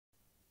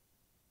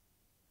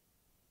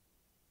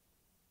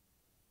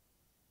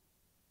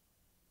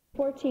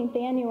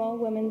14th Annual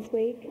Women's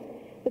Week,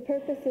 the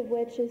purpose of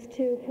which is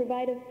to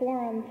provide a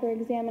forum for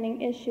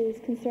examining issues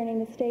concerning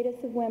the status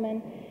of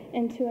women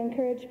and to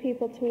encourage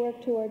people to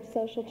work towards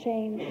social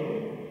change.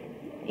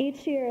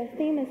 Each year, a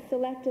theme is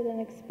selected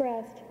and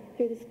expressed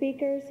through the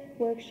speakers,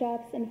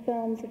 workshops, and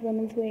films of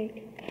Women's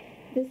Week.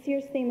 This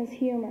year's theme is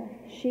humor.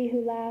 She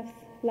who laughs,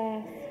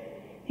 laughs.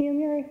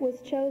 Humor was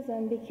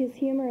chosen because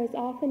humor is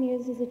often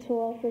used as a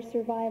tool for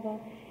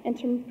survival and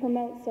to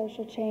promote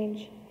social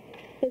change.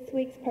 This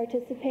week's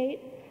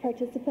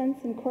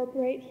participants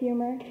incorporate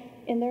humor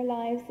in their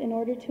lives in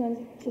order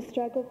to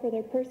struggle for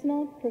their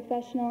personal,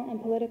 professional, and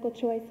political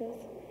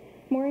choices.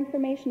 More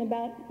information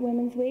about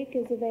Women's Week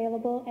is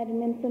available at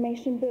an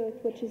information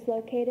booth which is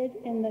located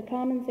in the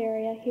Commons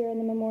area here in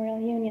the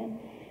Memorial Union.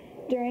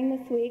 During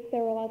this week,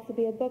 there will also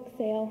be a book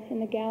sale in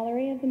the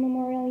gallery of the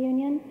Memorial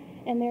Union,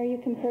 and there you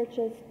can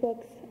purchase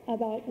books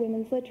about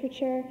women's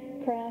literature,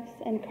 crafts,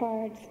 and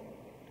cards.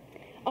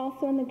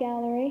 Also in the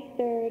gallery,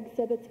 there are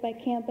exhibits by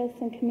campus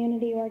and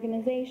community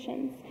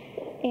organizations,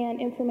 and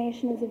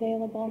information is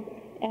available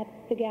at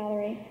the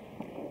gallery.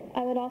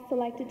 I would also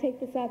like to take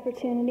this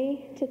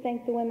opportunity to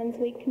thank the Women's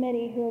Week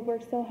Committee who have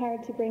worked so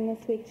hard to bring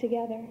this week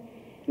together.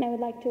 And I would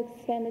like to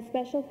extend a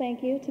special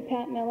thank you to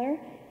Pat Miller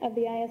of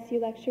the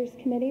ISU Lectures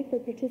Committee for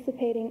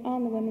participating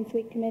on the Women's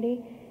Week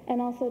Committee,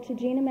 and also to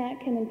Gina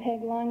Matkin and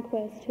Peg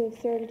Longquist who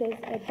have served as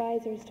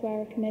advisors to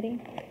our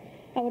committee.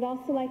 I would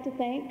also like to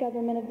thank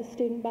Government of the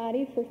Student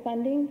Body for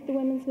funding the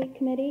Women's Week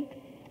Committee,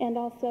 and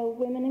also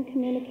Women in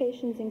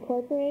Communications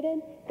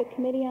Incorporated, the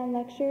Committee on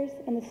Lectures,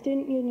 and the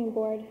Student Union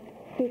Board,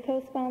 who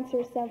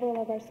co-sponsor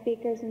several of our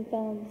speakers and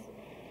films.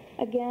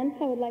 Again,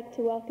 I would like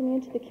to welcome you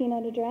to the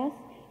keynote address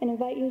and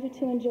invite you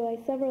to enjoy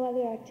several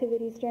other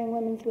activities during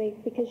Women's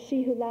Week, because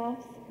she who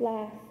laughs,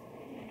 laughs.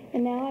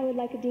 And now I would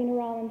like Adina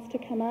Rollins to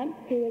come up,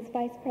 who is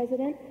Vice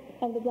President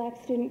of the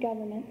Black Student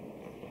Government.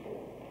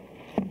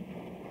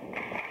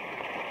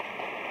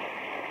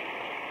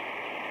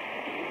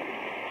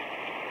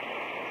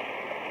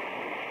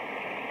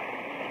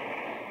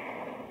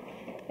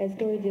 As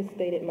Dory just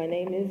stated, my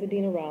name is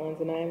Adina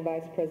Rollins, and I am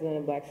Vice President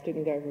of Black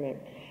Student Government.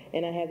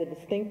 And I have the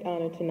distinct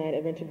honor tonight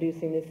of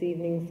introducing this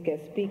evening's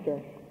guest speaker.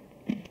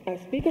 Our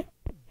speaker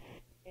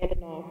is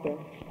an author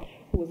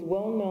who is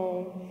well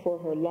known for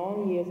her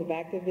long years of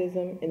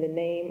activism in the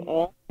name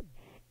of,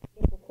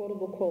 the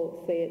quotable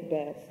quote, say it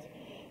best.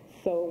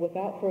 So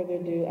without further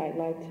ado, I'd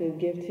like to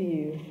give to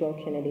you Joe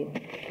Kennedy.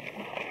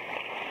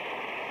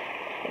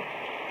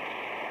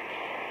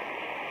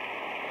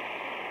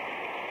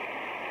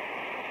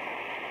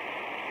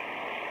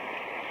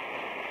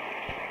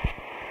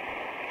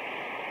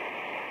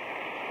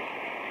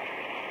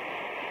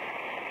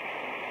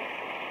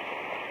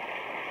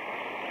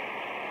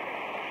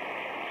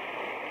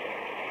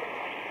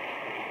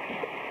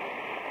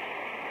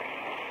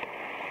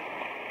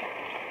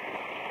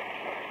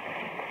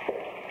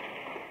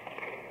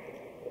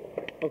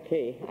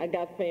 Okay, I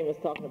got famous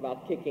talking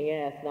about kicking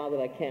ass. Now that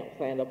I can't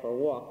stand up or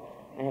walk,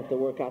 I have to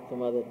work out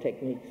some other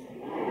techniques.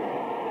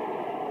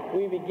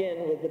 We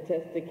begin with the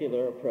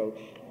testicular approach.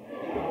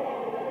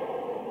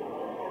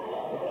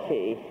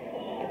 Okay,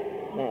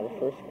 now the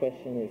first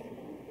question is,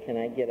 can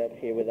I get up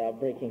here without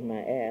breaking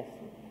my ass?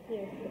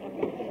 Yes.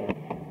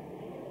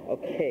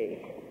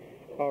 Okay,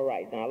 all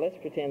right, now let's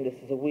pretend this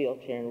is a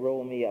wheelchair and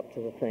roll me up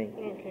to the thing.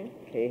 Okay.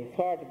 Okay, it's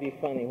hard to be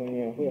funny when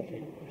you're in a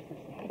wheelchair.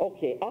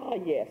 Okay,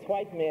 yes,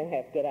 white men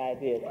have good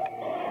ideas.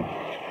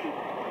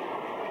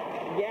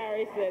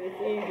 Gary said it's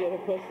easier to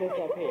push this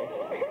up here.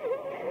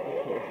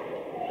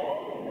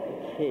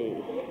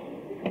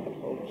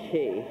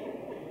 Okay.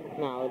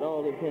 Now, it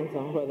all depends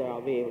on whether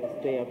I'll be able to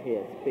stay up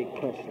here. It's a big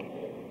question.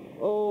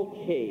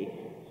 Okay,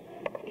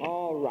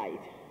 all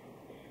right.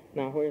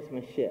 Now, where's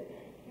my shit?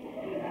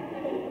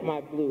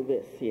 My blue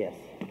this, yes.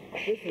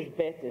 This is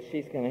Betcha.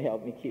 She's going to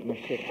help me keep my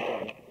shit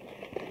together.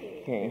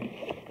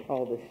 Okay.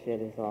 All this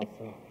shit is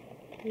also.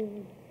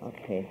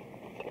 Okay.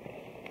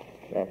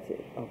 That's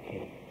it.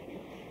 Okay.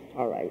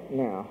 All right.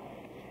 Now,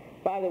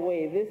 by the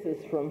way, this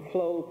is from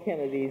Flo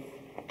Kennedy's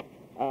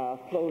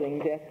floating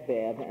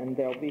deathbed, and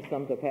there'll be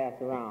some to pass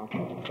around.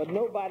 But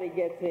nobody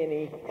gets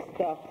any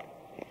stuff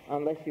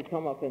unless you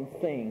come up and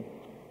sing.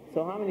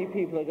 So how many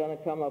people are going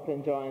to come up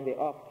and join the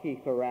off-key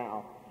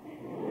chorale?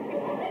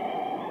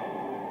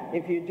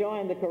 If you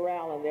join the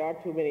chorale, and there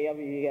aren't too many of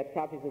you, you get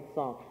copies of the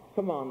song.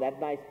 Come on, that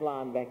nice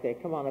blonde back there.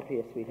 Come on up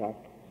here, sweetheart.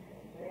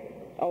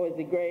 Oh, is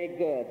it gray?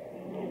 Good.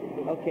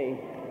 Okay.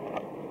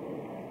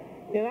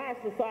 In our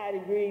society,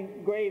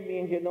 gray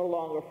means you're no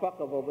longer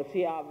fuckable, but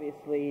she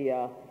obviously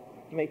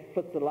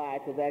puts a lie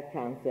to that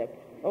concept.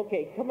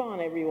 Okay, come on,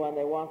 everyone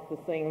that wants to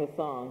sing the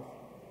songs.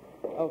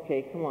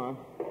 Okay, come on.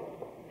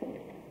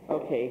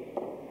 Okay.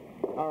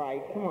 All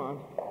right, come on.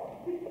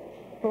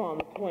 Come on,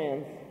 the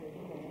twins.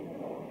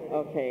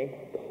 Okay,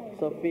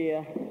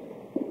 Sophia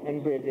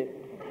and Bridget.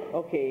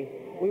 Okay,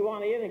 we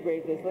want to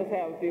integrate this. Let's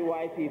have a few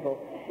white people.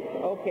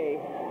 Okay,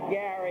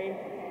 Gary,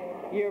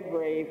 you're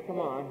brave. Come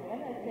on.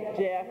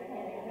 Jeff,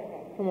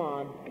 come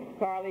on.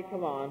 Carly,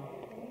 come on.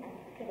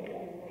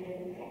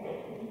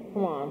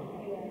 Come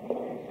on.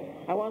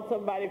 I want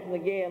somebody from the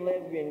gay and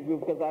lesbian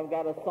group because I've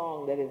got a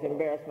song that has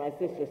embarrassed my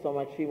sister so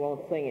much she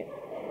won't sing it.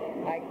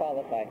 I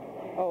qualify.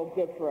 Oh,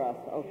 good for us.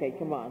 Okay,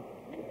 come on.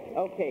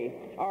 Okay,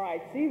 all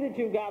right. See that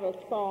you've got a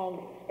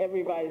song.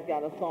 Everybody's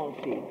got a song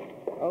sheet.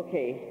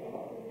 Okay.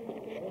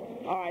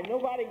 All right,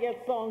 nobody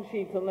gets song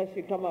sheets unless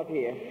you come up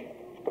here.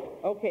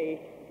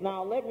 Okay,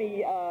 now let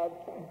me,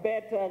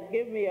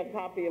 give me a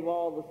copy of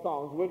all the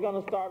songs. We're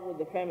going to start with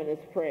the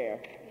feminist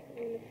prayer.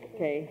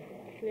 Okay?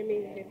 Let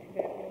me get to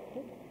that real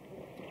quick.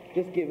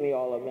 Just give me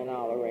all of them and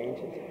I'll arrange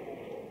it.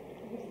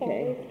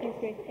 Sorry,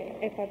 excuse me.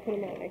 If I put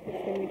them out like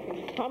this, then we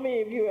can... How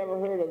many of you ever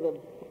heard of the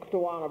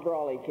Tawana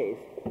Brawley case?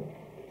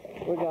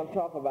 We're going to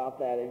talk about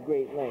that at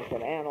great length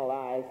and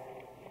analyze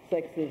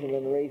sexism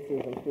and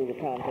racism through the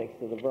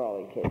context of the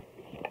Brawley case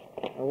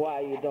and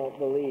why you don't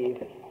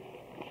believe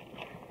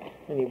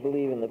when you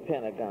believe in the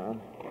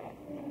Pentagon.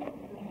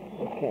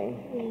 Okay.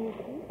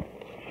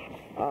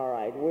 All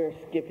right, we're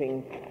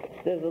skipping.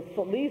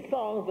 These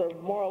songs are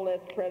more or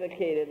less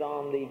predicated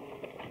on the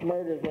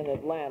murders in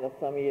Atlanta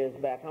some years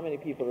back. How many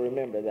people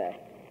remember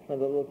that? When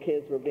the little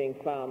kids were being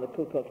found, the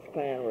Ku Klux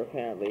Klan were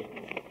apparently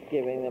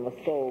giving them a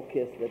soul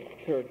kiss that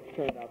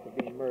turned out to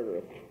be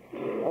murderous.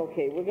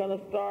 Okay, we're going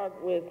to start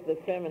with the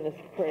feminist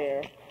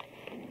prayer,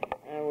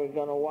 and we're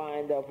going to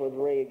wind up with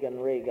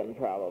Reagan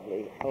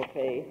probably.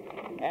 Okay,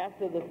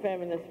 after the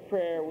feminist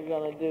prayer, we're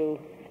going to do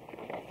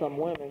some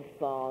women's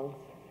songs,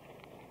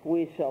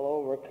 We Shall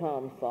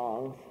Overcome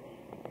songs.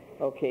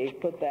 Okay,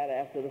 put that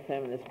after the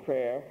feminist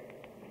prayer.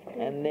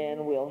 And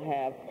then we'll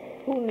have,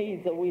 who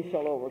needs a We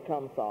Shall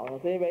Overcome song?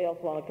 Does anybody else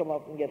want to come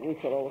up and get We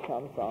Shall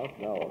Overcome songs?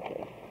 No,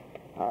 okay.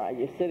 All right,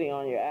 you're sitting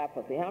on your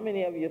apathy. How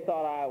many of you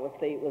thought Iowa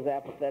State was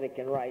apathetic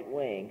and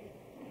right-wing?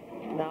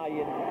 Now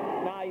you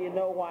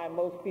know why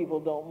most people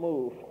don't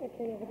move,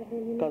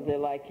 because they're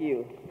like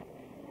you.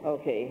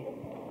 Okay,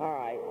 all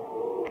right.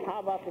 How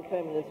about the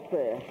feminist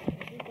prayer?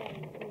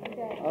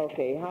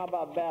 Okay, how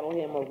about Battle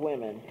Hymn of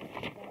Women?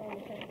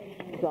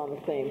 It's on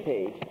the same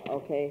page,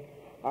 okay?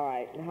 All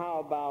right, and how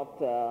about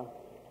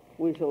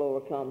We Shall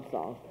Overcome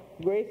song?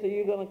 Grace, are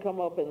you going to come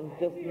up and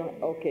just,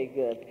 okay,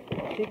 good.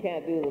 She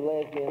can't do the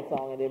lesbian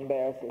song, it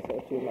embarrasses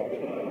her too much.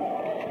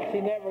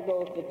 She never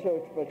goes to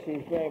church, but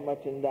she's very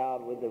much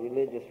endowed with the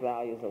religious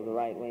values of the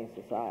right-wing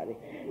society.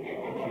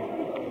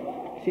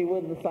 She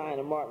wouldn't sign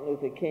a Martin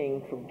Luther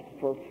King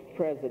for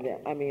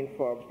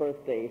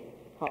birthday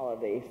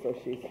holiday, so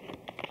she's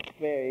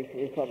very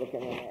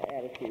Republican in her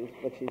attitudes,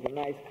 but she's a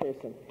nice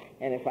person,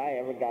 and if I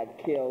ever got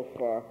killed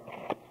for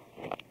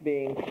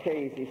being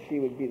crazy, she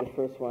would be the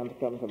first one to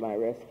come to my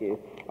rescue,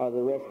 or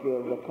the rescue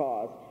of the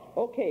cause.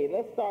 Okay,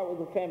 let's start with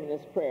the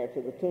feminist prayer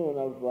to the tune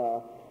of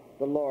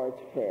the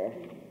Lord's Prayer.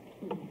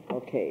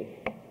 Okay,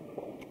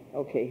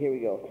 here we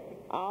go.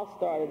 I'll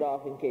start it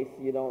off in case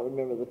you don't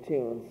remember the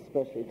tunes,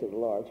 especially to the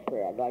Lord's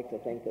Prayer. I'd like to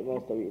think that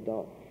most of you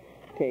don't.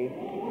 Okay.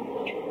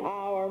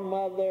 Our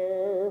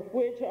Mother,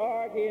 which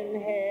art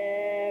in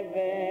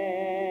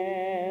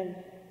heaven,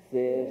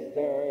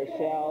 sister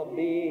shall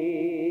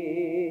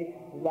be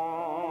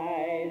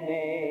thy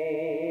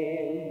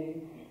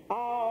name.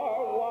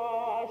 Our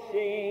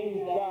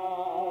washing's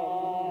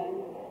done,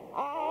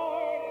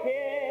 our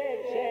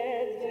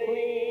kitchen's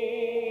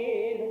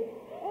clean,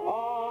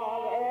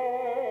 on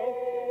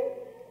earth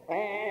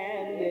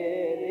and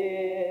it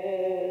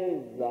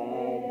is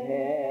on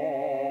heaven.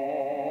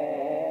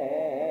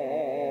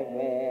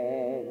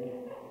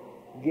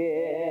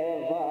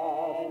 Give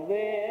us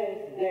this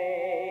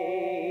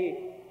day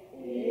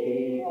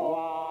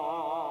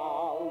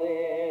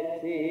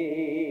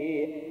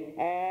equality,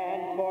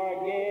 and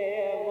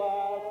forgive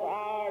us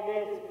our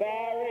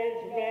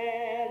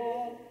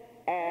disparagements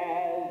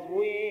as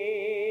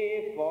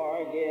we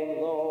forgive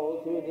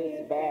those who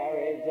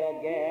disparage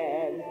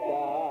against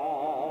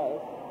us.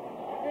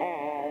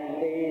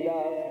 And lead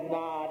us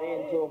not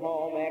into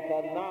home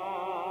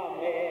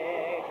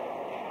economics,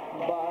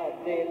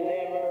 but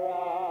deliver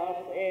us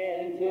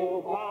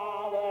into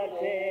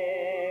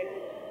politics.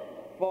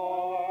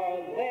 For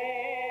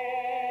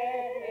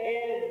there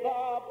is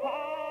the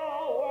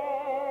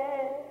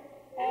power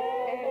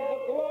and the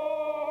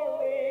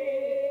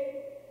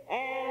glory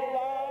and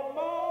the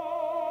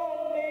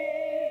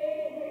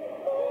money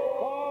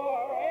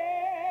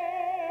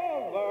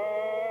forever.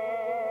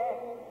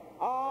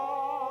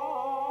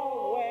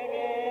 All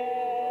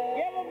women,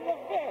 give them the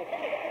fist.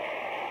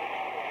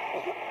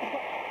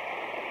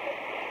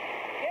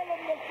 Give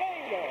them the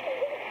finger.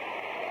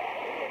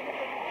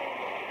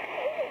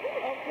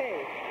 Okay.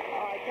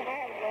 All right, can I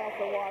have a glass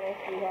of water,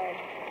 sweetheart?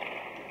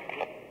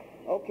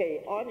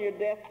 Okay, on your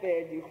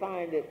deathbed, you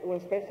find it, well,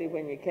 especially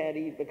when you can't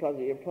eat because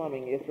of your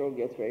plumbing, your throat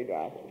gets very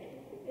dry.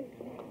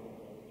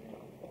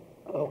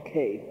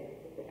 Okay.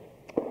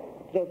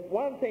 The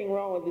one thing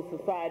wrong with this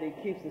society,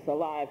 it keeps us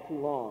alive too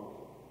long.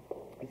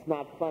 It's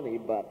not funny,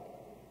 but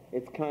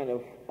it's kind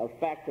of a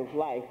fact of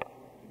life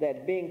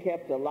that being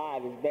kept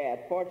alive is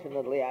bad.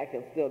 Fortunately, I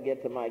can still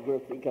get to my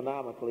grips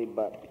economically,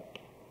 but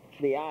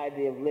the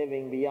idea of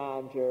living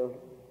beyond your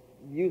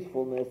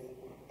usefulness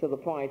to the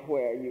point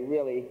where you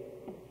really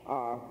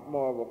are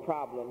more of a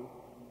problem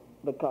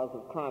because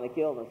of chronic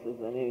illnesses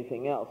than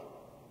anything else.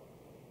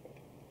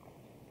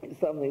 It's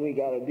something we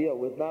got to deal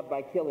with, not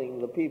by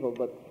killing the people,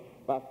 but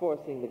by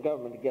forcing the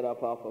government to get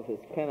up off of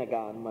its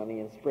Pentagon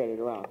money and spread it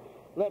around.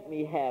 Let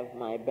me have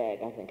my bag.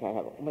 I think I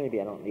have it. Maybe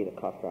I don't need a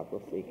cough drop.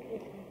 We'll see.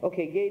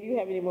 Okay, Gay, do you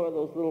have any more of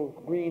those little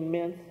green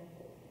mints?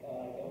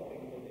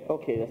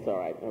 Okay, that's all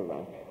right. Never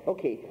mind.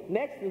 Okay,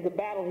 next is the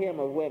battle hymn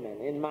of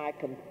women. In my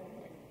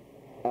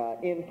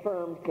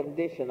infirm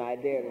condition, I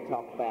dare to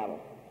talk battle.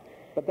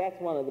 But that's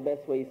one of the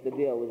best ways to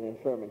deal with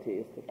infirmity,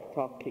 is to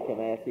talk kicking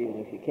ass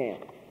even if you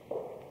can't.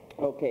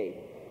 Okay,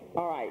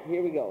 all right,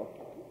 here we go.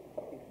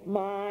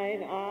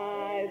 Mine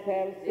eyes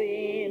have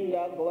seen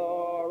the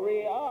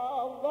glory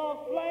of the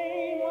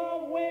flame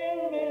of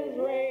women's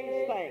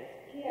race. Thanks.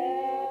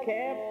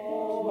 Kept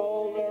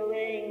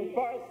smoldering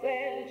for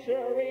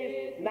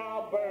centuries,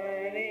 now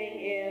burning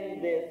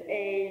in this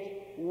age.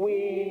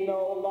 We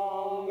no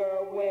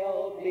longer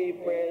will be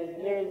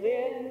prisoners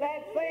in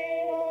that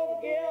same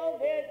old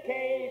gilded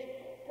cage.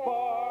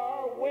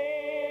 For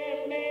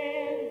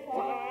women's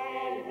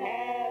time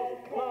has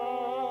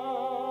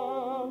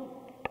come.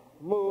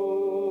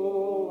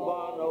 Move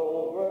on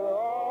over,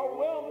 or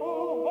we'll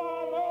move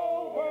on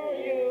over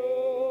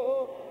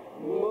you.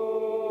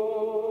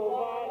 Move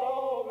on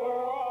over,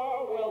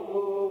 or we'll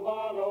move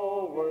on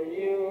over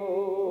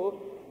you.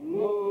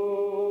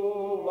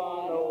 Move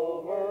on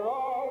over,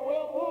 or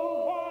we'll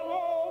move on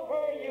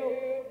over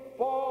you.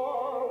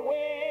 For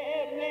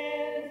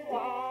women's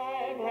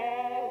time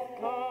has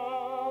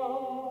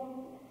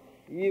come.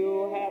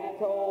 You have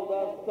told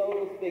us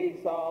to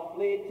speak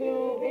softly,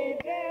 to be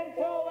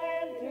gentle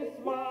and to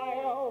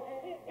smile,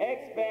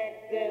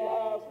 expected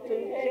us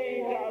to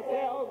change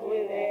ourselves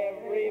with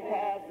every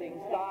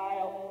passing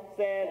style.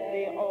 Said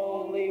the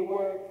only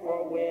work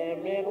for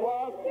women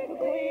was to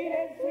clean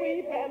and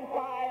sweep and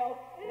file.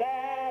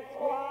 That's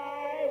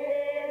why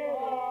we're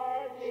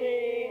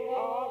marching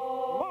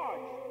on.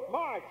 March,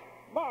 march,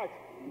 march.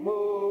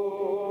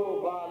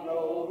 Move on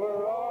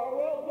over, or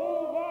we'll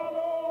move on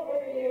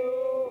over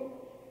you.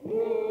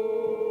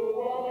 Move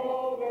on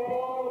over,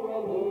 or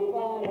we'll move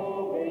on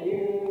over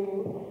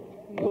you.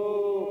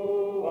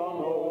 Move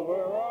on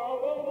over, or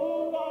we'll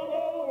move on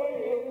over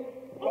you.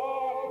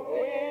 For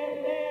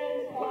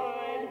women's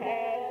time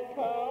has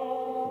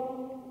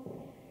come.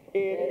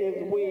 It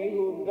is we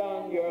who've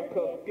done your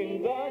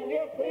cooking, done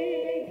your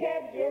cleaning,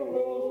 kept your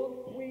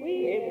rules. We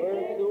gave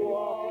birth to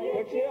all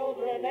your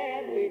children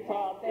and we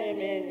taught them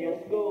in your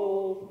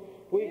schools.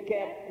 We've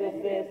kept the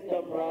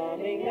system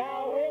running,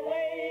 now we're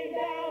laying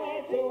down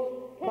our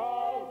tools,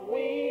 'cause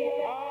we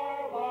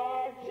are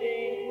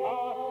marching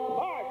on.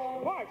 March,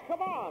 march,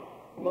 come on.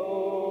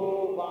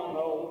 Move on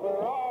over,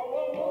 or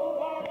we'll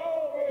move on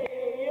over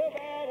you. You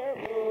better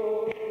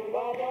move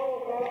on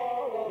over,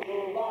 or we'll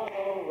move on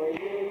over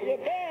you. You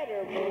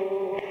better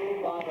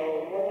move on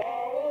over,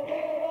 or we'll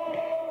move on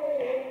over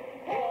you.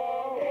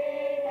 For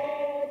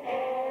women's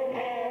time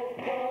has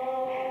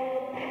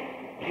come.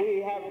 We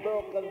have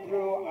broken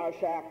through our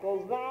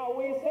shackles, now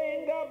we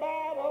sing a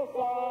battle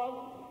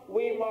song.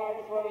 We march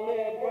for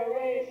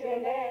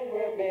liberation and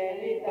we're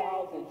many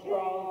thousand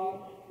strong.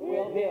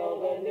 We'll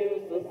build a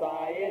new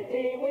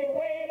society, we've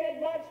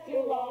waited much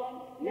too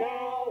long.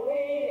 Now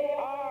we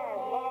are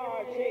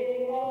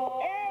marching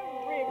on.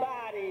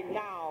 Everybody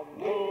now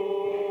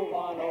move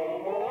on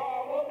over,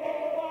 or we'll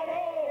move on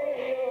over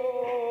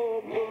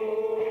you.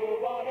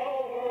 Move on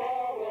over,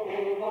 or we'll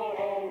move on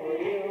over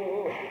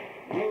you.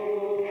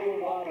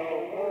 Move on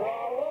over,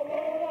 or we'll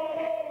move on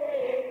over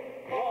you.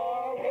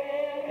 For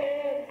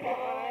women's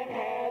time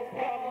has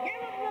come.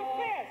 Give them the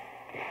fist.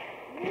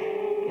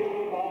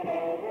 Move on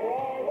over,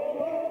 or we'll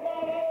move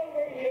on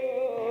over you.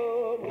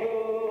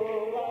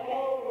 Move on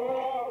over,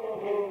 or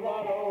we'll move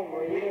on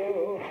over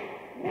you.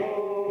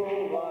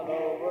 Move on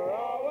over,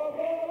 or we'll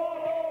move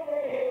on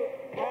over you.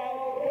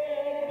 For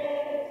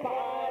women's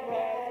time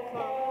has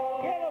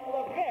come. Give them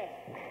the fist.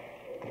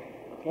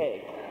 Okay.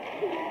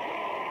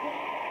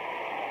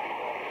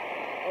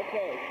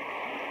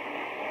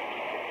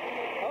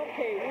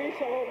 Okay, we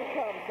shall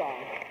overcome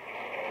songs.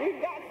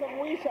 We've got some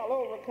we shall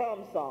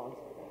overcome songs.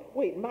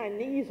 Wait, my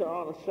knees are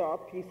on a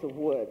sharp piece of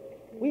wood.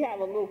 We have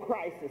a little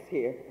crisis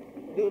here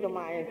due to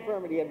my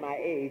infirmity and my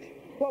age.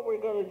 What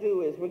we're going to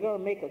do is we're going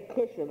to make a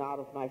cushion out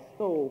of my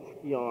stove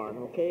yarn,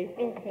 okay?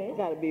 Okay. You've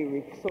got to be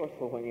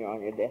resourceful when you're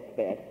on your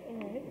deathbed. All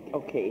right.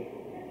 Okay.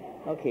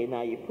 Okay,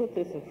 now you put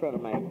this in front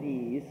of my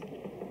knees.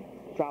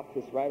 Drop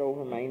this right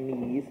over my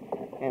knees,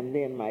 and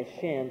then my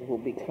shins will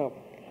become...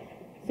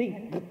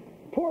 See,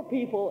 poor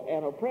people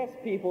and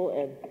oppressed people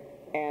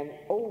and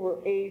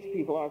overage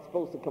people aren't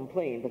supposed to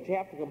complain, but you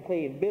have to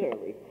complain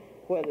bitterly,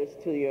 whether it's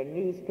to your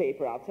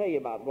newspaper. I'll tell you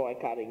about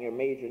boycotting your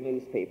major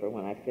newspaper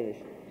when I finish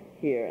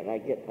here and I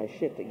get my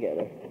shit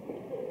together.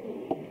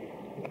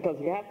 Because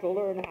you have to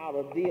learn how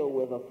to deal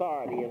with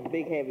authority and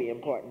big, heavy,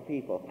 important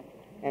people.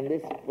 And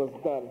this was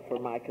done for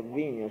my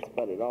convenience,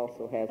 but it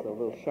also has a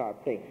little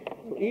sharp thing.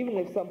 So even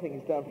if something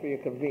is done for your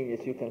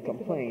convenience, you can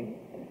complain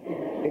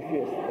if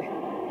you're...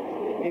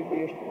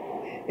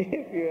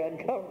 if you're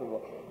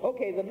uncomfortable.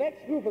 Okay, the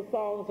next group of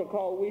songs are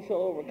called We Shall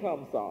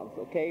Overcome songs,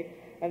 okay?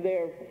 And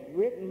they're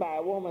written by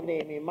a woman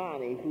named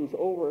Imani, is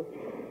older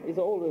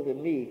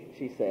than me,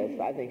 she says.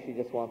 I think she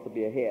just wants to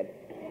be ahead.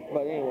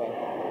 But anyway,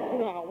 you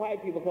know how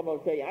white people come up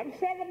and say, I'm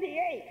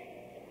 78,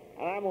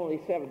 and I'm only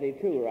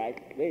 72, right?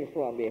 They just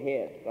want to be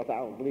ahead, because I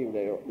don't believe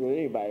there's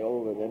anybody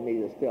older than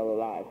me that's still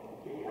alive.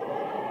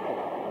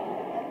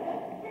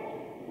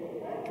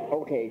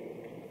 Okay,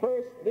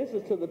 first, this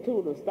is to the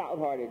tune of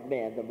Stout-Hearted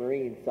Men, the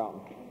Marine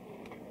song.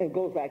 It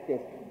goes like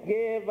this.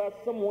 Give us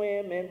some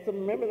women,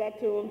 remember that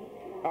tune?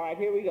 All right,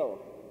 here we go.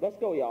 Let's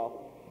go,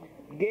 y'all.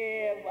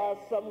 Give us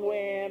some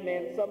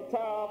women, some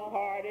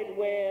tough-hearted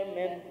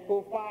women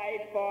who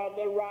fight for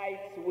the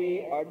rights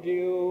we are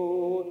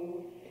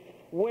due.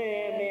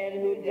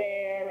 Women who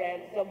dare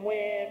and some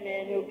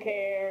women who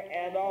care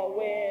and all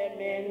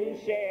women who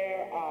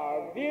share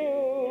our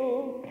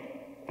view.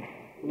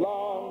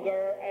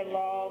 Longer and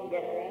longer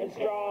and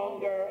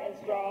stronger,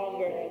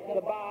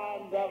 the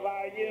bonds of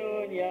our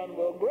union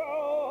will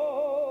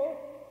grow.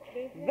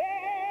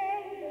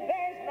 Then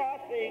there's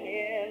nothing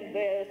in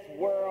this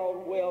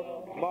world will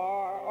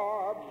mar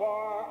or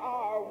bar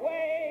our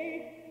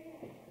way.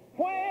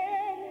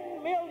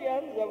 When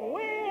millions of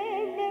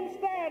women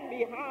stand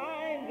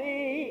behind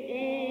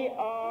the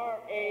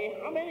ERA.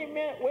 How many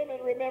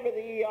women remember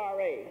the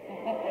ERA?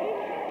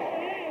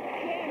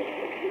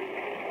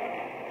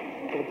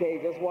 Okay,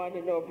 just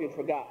wanted to know if you'd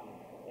forgotten.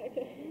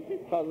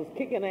 Because it's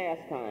kicking ass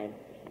time.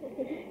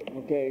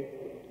 Okay,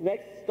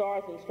 next,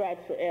 Stars and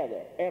Stripes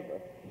Forever.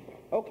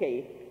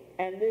 Okay,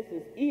 and this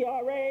is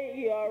ERA,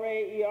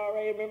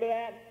 remember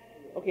that?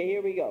 Okay,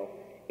 here we go.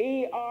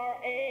 ERA,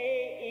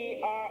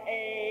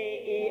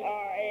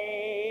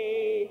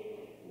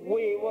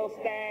 we will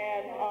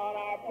stand on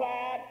our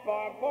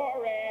platform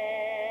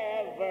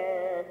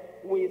forever.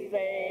 We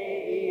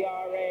say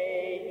ERA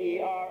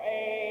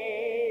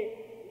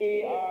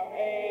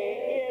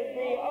is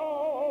the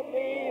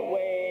only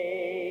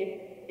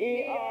way.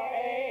 ERA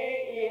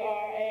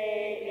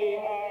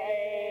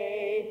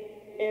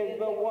is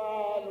the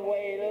one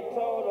way to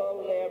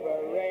total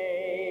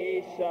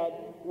liberation.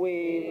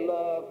 We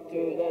look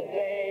to the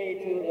day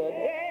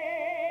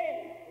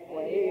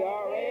when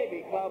ERA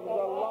becomes a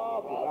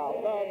law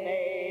throughout the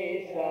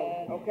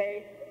nation.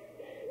 Okay?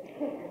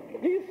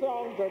 These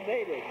songs are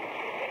dated.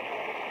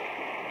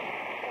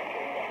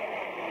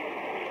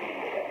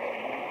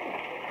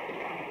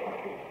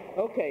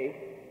 Okay.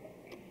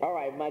 All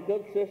right, my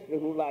good sister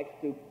who likes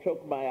to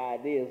choke my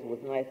ideas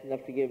was nice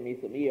enough to give me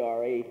some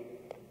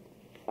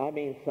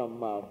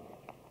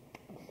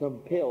some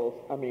pills,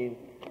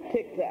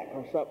 Tic Tac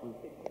or something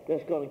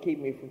that's going to keep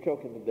me from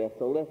choking to death.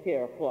 So let's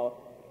hear applause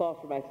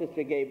for my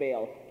sister Gay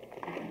Bales.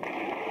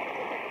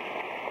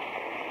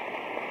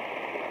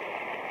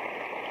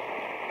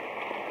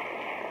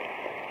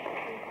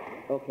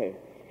 Okay.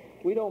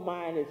 We don't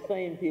mind if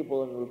sane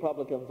people and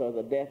Republicans are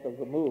the death of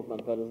the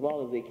movement, but as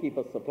long as they keep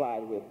us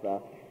supplied with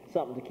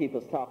something to keep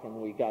us talking,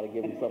 we got to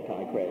give them some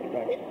kind of credit,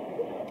 right?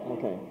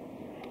 Okay.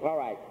 All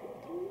right.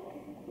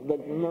 The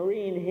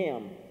Marine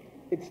hymn.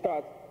 It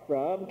starts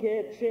from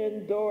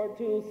kitchen door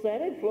to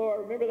Senate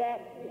floor. Remember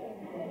that?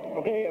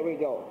 Okay, here we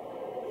go.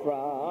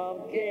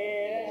 From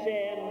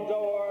kitchen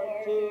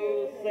door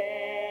to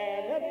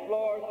Senate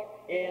floor,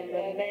 in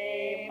the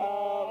name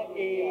of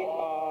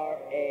ERA.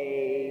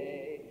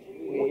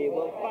 We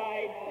will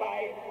fight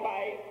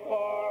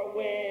for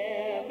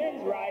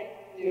women's right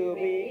to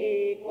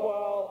be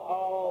equal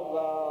all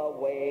the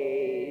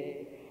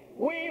way.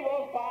 We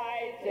will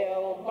fight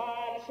till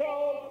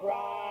macho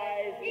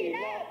cries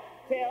enough,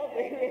 till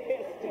the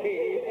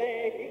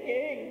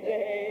history-making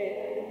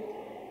day.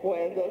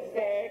 When the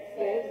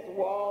sexist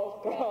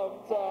walls come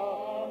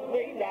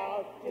tumbling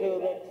down to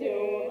the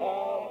tune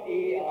of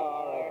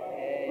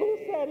ERA. Who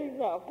said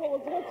enough?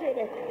 What's your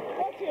name?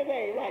 What's your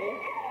name, honey?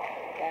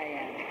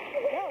 Diane.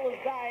 That was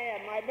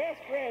Diane. My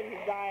best friend is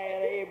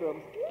Diane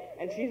Abrams,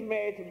 and she's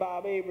married to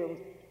Bob Abrams,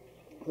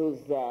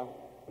 who's the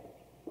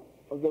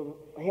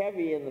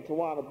heavy in the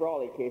Tawana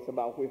Brawley case,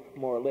 about which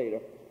more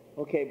later.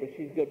 Okay, but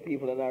she's good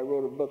people, and I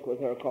wrote a book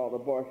with her called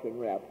Abortion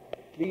Rep.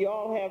 Do you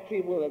all have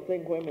people that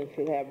think women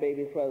should have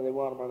babies whether they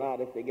want them or not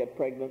if they get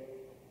pregnant?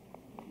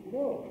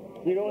 No.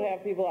 You don't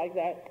have people like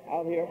that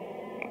out here?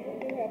 We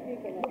do have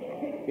people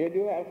like that. You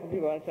do have some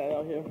people like that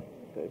out here?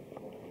 Okay.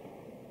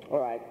 All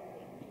right.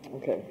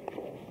 Okay.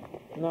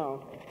 Now,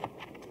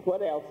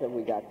 what else have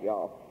we got,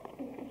 y'all?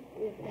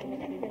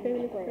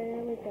 Feminist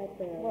prayer, we got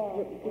the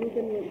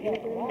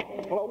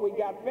Reuben. Oh, we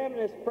got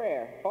feminist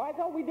prayer. Oh, I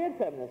thought we did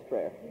feminist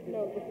prayer.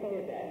 No, the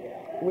song.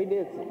 We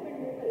did.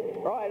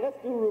 All right, let's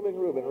do Reuben,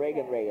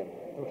 Reagan.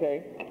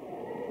 Okay?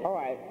 All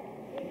right,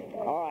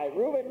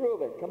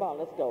 Reuben. Come on,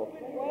 let's go.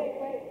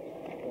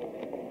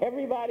 Wait.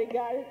 Everybody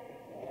got it?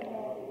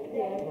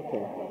 Yeah.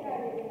 Okay.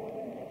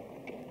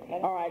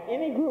 All right,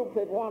 any group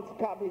that wants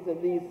copies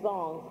of these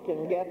songs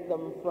can get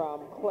them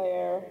from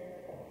Claire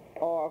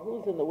or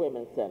who's in the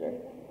Women's Center?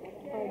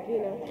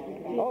 Gina.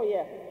 Oh,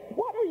 yeah.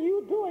 What are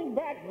you doing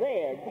back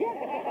there? Get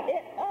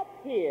it up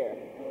here.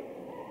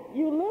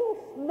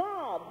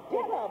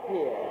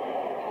 here.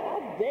 How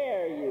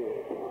dare you?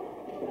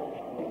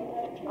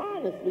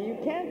 Honestly, you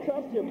can't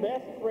trust your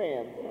best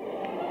friend.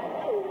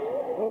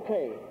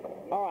 Okay,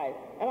 all right.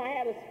 And I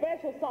had a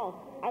special song.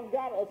 I've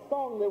got a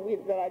song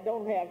that I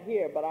don't have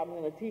here, but I'm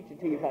going to teach it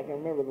to you if I can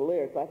remember the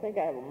lyrics. I think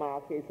I have a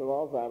mild case of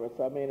Alzheimer's,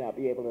 so I may not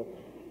be able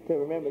to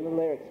remember the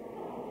lyrics.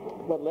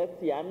 But let's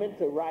see. I meant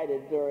to write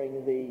it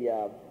during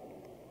the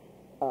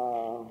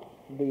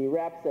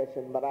rap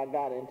session, but I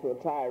got into a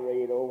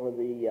tirade over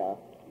your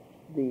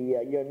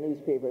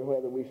newspaper and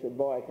whether we should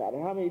boycott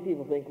it. How many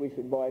people think we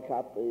should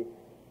boycott the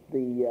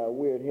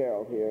Weird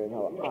Herald here in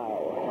Iowa?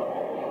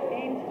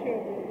 Ames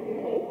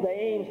Tribune. The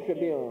Ames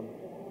Tribune.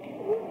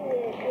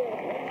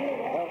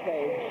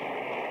 Okay.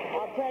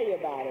 I'll tell you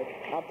about it.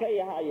 I'll tell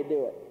you how you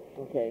do it.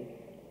 Okay.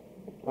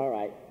 All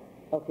right.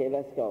 Okay,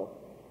 let's go.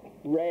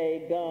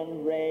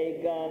 Reagan,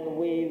 Reagan,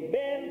 we've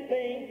been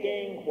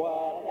thinking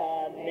what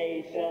a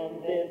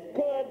nation this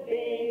could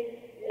be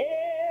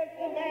if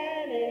the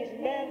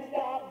management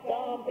stopped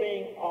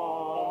dumping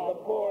on the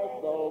poor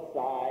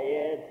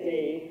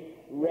society.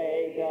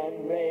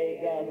 Reagan,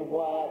 Reagan,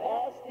 what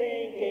a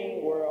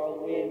stinking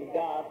world. We've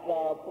got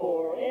the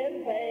poor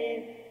in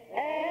pain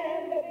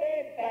and the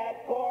big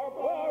fat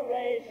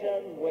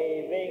corporations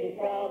waving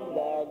from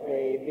the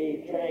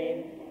gravy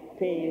train.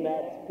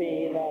 Peanuts,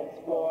 peanuts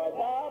for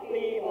the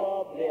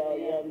people,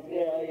 billions,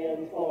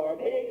 billions for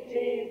big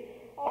cheese.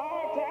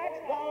 Our tax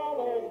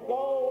dollars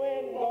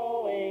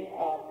going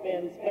up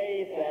in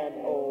space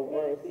and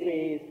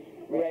overseas.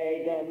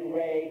 Reagan,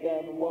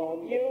 Reagan,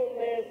 won't you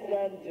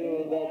listen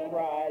to the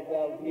cries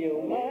of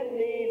human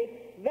need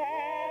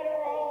that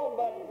are all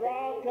but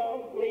drowned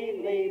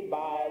completely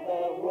by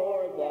the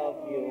roars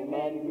of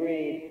human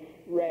greed?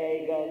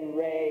 Reagan,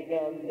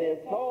 Reagan,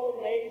 this whole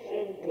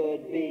nation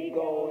could be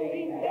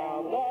going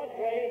down the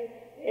drain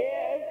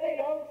if they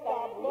don't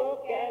stop,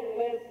 look, and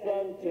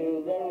listen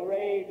to the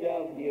rage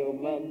of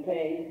human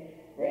pain.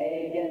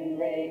 Reagan,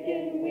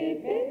 Reagan,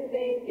 we've been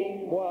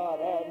thinking what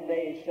a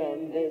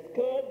nation this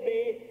could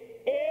be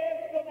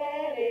if the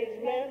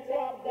management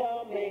stopped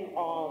dumping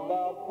on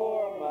the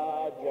poor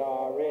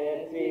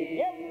majority.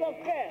 Give them the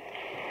fist.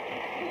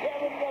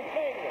 Give them the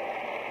finger.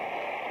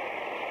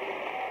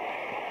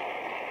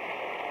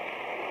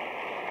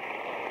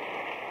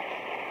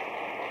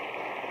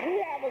 We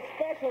have a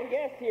special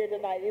guest here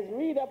tonight. Is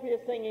Reed up here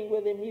singing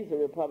with him? He's a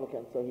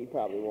Republican, so he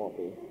probably won't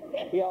be.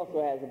 He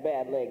also has a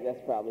bad leg.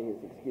 That's probably his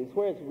excuse.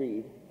 Where's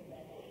Reed?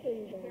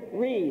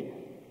 Reed,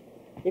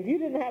 if you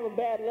didn't have a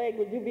bad leg,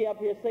 would you be up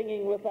here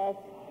singing with us?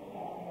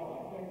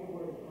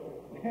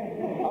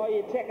 Oh,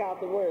 you check out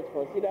the words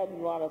first. He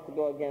doesn't want us to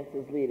go against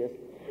his leaders.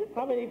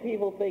 How many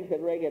people think that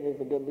Reagan is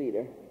a good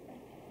leader?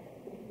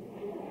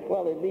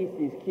 Well, at least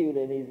he's cute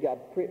and he's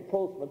got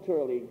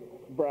post-maturely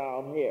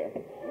brown hair.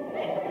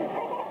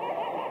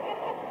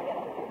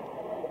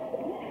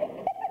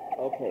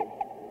 Okay.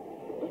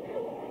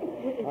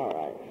 All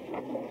right.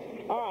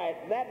 All right,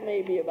 that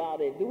may be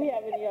about it. Do we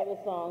have any other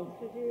songs?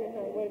 Did you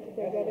what did you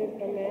say that is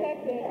from that?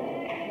 That's it.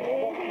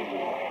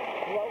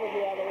 What was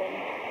the other one?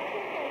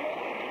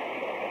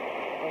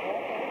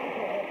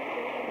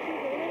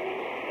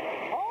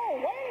 Oh,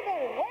 wait a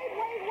minute.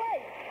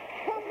 Wait.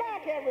 Come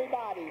back,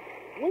 everybody.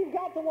 We've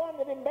got the one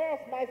that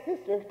embarrassed my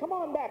sister. Come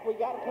on back. We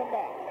got to come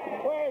back.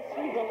 Where is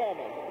She's a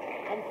Lemon?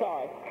 I'm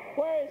sorry.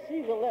 Where is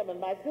She's a Lemon?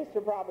 My sister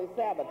probably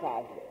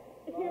sabotaged it.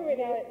 Here we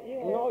go.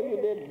 No, you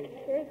didn't.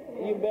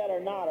 You better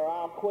not, or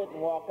I'll quit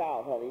and walk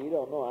out, honey. You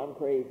don't know I'm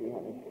crazy,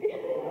 honey.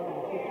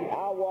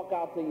 I'll walk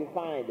out till you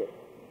find it.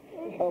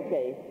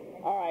 Okay.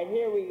 All right,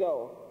 here we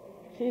go.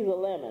 She's a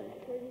Lemon.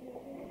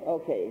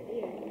 Okay.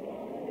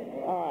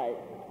 All right.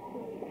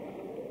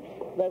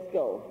 Let's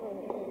go.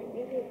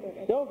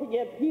 Don't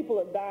forget, people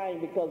are dying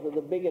because of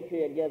the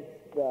bigotry against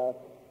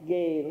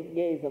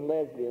gays and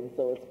lesbians,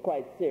 so it's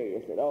quite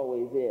serious. It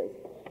always is.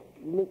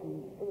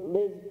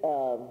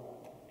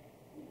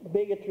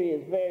 Bigotry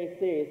is very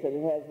serious, and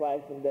it has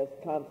life and death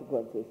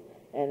consequences.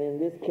 And in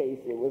this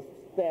case, it was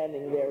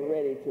standing there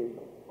ready to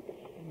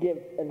give.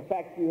 In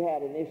fact, you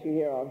had an issue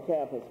here on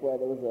campus where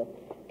there was a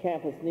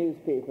campus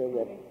newspaper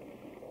that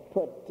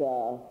put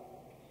the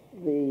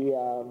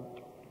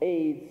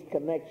AIDS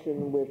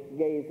connection with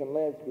gays and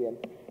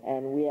lesbians.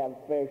 And we have,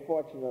 very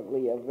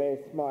fortunately, a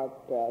very smart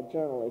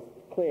journalist,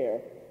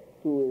 Claire,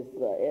 who is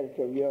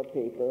editor of your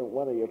paper,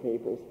 one of your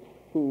papers,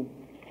 who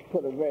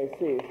put a very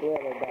serious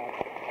letter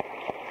back.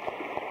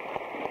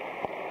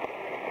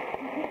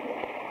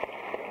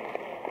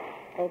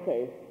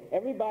 Okay,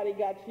 everybody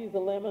got She's a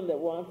Lemon that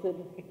wants it?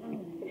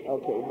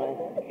 Okay,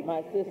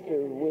 my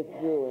sister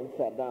withdrew and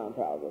sat down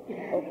probably.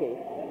 Okay,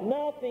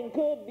 nothing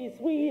could be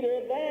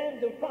sweeter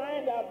than to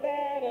find out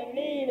that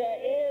Anita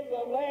is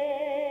a lesbian.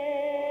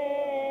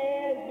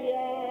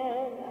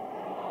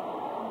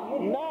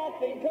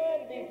 Nothing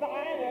could be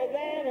finer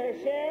than her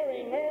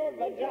sharing her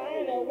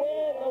vagina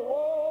with a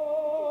woman.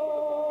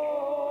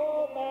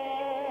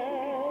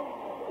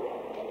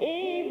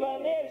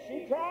 Even if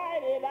she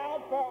tried it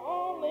out for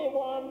only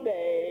one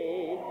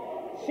day,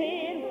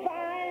 she'd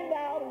find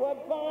out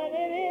what fun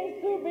it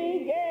is to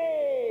be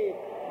gay.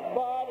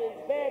 But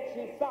instead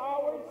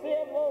Howard,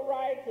 civil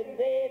rights and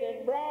Dade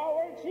and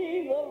Broward.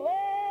 She's a landmark.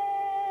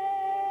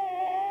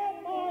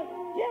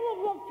 Give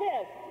them a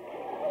fist.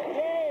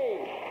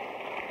 Yay.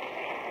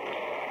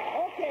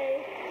 Okay.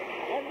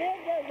 And then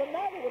there's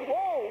another one.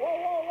 Whoa, whoa,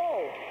 whoa,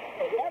 whoa.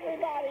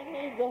 Everybody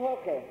needs a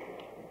hooker.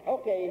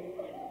 Okay.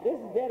 This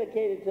is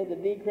dedicated to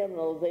the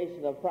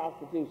decriminalization of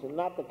prostitution,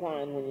 not the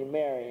kind when you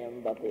marry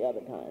him, but the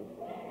other kind.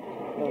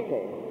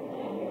 Okay.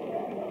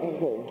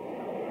 Okay.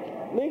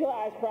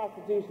 Legalized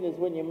prostitution is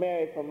when you're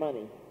married for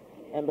money,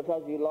 and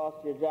because you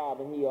lost your job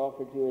and he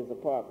offered you his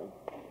apartment.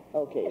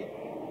 Okay.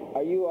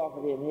 Or you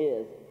offered him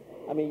his.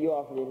 I mean, you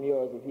offered him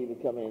yours if he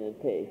would come in and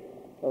pay.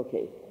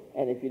 Okay.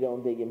 And if you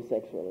don't dig him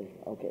sexually.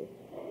 Okay.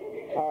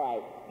 All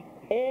right.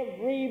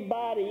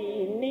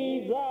 Everybody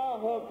needs a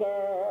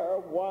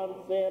hooker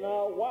once in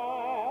a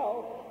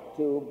while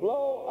to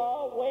blow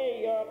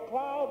away your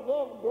clouds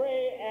of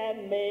gray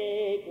and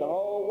make the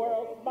whole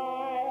world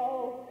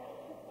smile.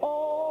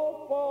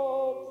 Old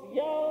folks,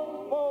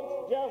 young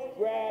folks, just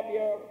grab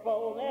your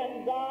phone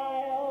and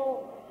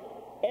dial.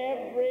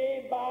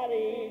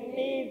 Everybody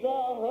needs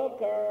a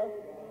hooker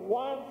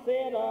once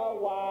in a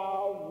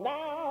while.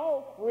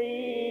 Now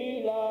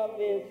free love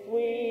is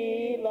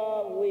sweet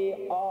love,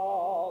 we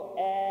all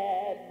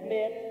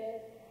admit.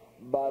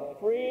 But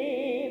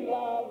free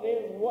love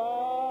is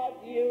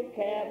what you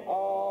can't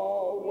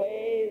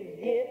always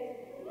get.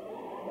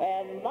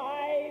 And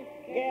life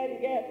can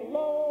get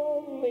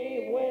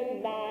lonely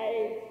when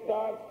night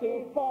starts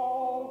to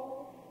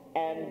fall.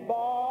 And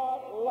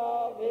bought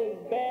love is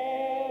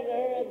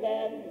better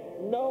than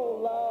no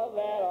love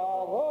at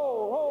all.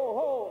 Ho, ho,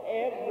 ho,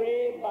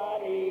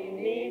 everybody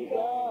needs a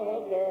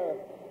hooker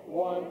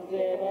once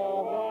in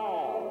a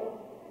while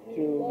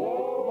to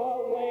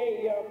blow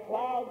away your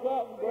clouds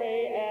of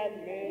gray and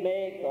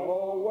make the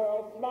whole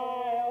world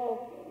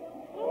smile.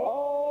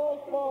 Old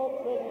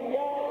folks and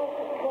young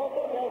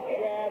folks, just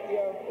grab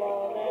your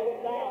phone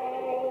and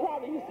dial.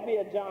 Probably used to be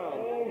a John.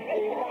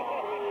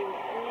 Everybody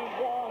needs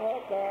a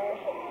hooker.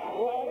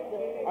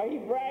 Or he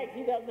brags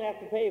he doesn't have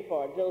to pay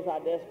for it. Shows how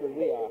desperate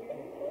we are.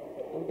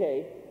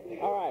 Okay.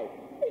 All right.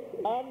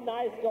 A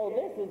nice girl.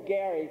 This is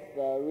Gary's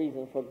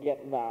reason for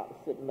sitting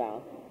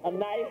down. A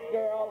nice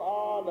girl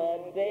on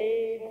a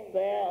date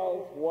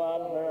sells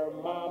what her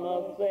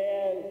mama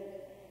says,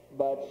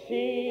 but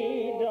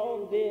she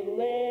don't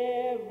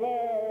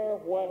deliver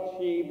what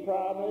she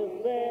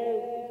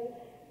promises.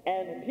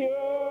 And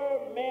pure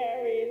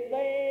married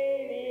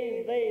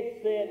ladies, they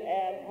sit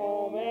at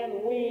home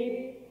and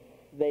weep.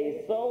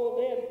 They sold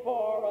it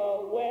for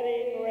a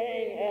wedding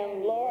ring,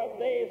 and Lord,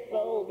 they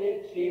sold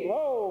it cheap.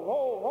 Ho,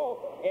 ho, ho,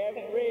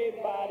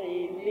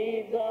 everybody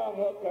needs a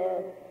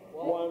hooker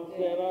once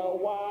in a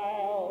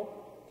while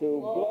to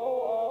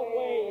blow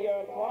away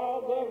your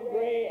clouds of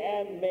gray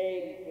and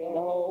make the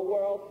whole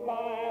world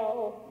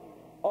smile.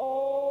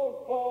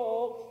 Old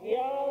folks,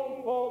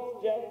 young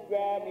folks, just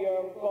grab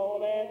your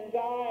phone and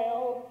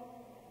dial.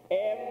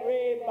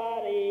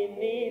 Everybody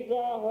needs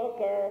a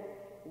hooker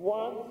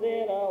once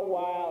in a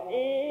while.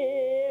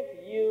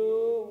 If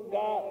you've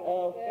got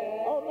a...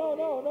 Oh,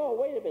 no,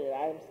 wait a minute.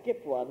 I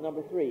skipped one,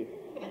 number 3.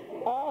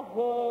 A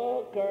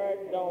hooker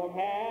don't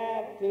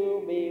have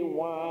to be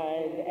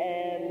wined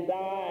and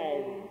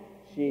dined.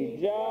 She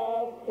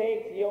just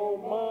takes your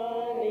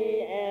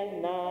money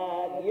and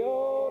not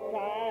your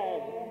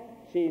time.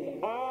 She's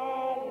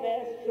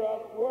honest,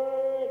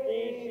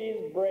 trustworthy,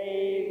 she's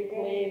brave,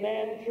 clean,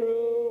 and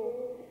true.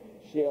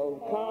 She'll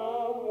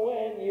come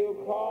when you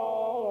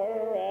call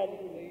her and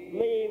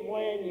leave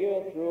when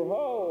you're through.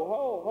 Ho,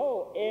 ho, ho,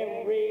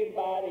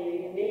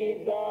 everybody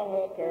needs a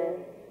hooker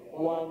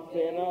once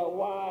in a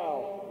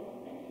while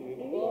to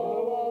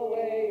blow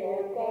away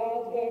your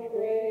clouds of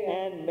gray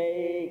and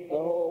make the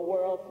whole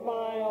world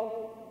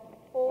smile.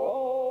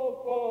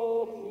 Old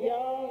folks,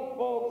 young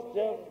folks,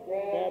 just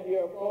grab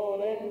your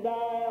phone and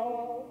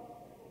dial.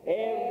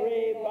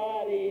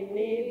 Everybody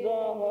needs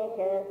a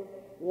hooker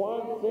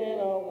once in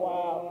a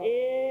while.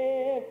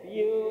 If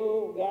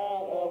you've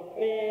got a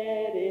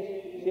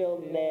fetish,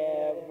 she'll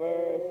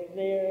never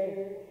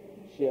sneer.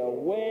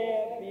 She'll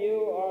whip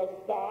you or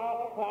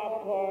stop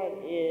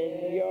popcorn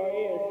in your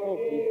ear. It's supposed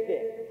to be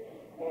thick.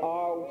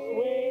 Or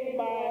swing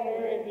by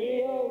her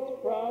heels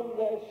from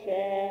the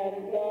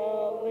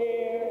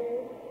chandelier.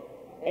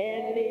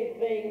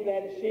 Anything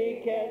that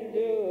she can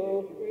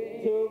do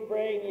to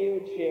bring you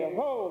cheer.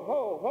 Ho,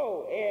 ho,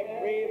 ho,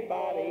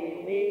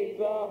 everybody needs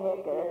a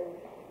hooker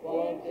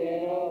once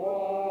in a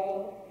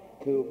while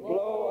to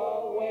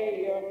blow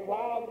away your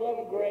clouds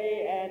of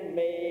gray and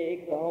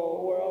make the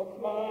whole world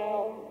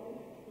smile.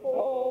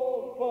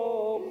 Old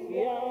folks,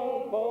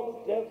 young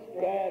folks, just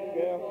grab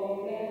your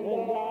phone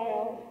and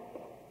dial.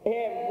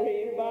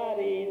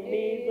 Everybody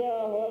needs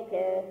a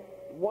hooker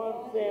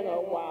once in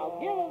a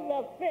while. Give them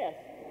the fist.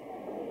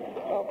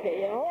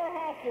 Okay, in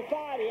Whorehouse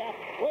Society,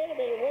 wait a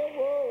minute,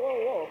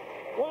 whoa.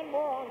 One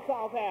more on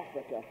South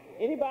Africa.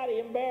 Anybody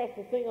embarrassed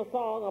to sing a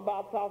song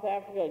about South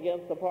Africa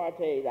against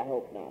apartheid? I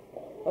hope not.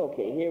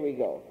 Okay, here we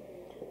go.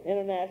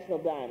 International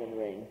Diamond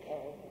Ring.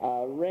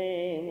 A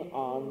ring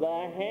on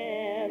the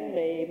hand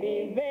may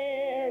be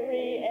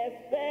very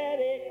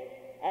aesthetic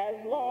as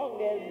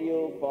long as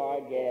you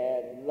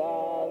forget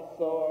the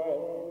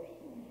source.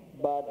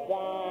 But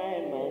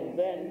diamonds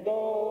and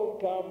gold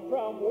come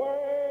from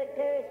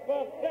workers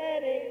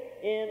pathetic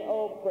in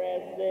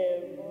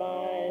oppressive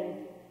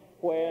minds,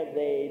 where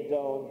they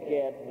don't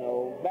get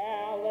no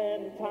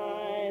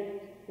valentines.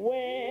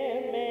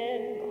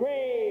 Women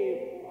crave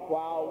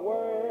while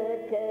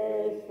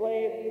workers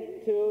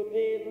slave to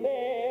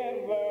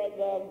deliver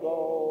the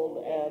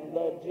gold and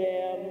the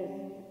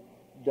gems.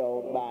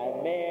 Don't buy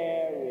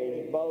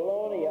marriage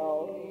bologna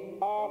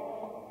or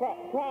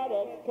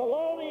products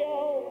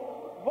colonial.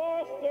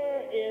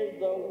 Vorster is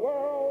the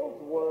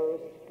world's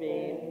worst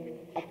fiend.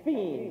 A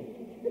fiend.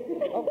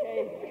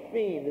 Okay?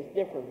 Fiend is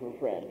different from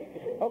friend.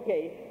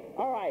 Okay.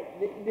 All right.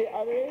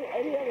 Are there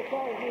any other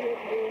songs you want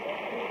to do?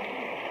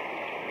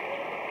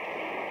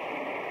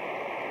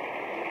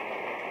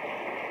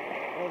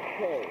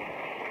 Okay.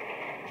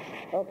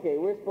 Okay,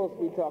 we're supposed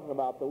to be talking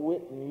about the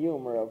wit and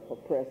humor of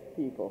oppressed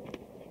people.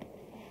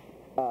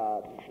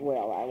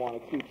 Well, I want to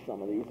keep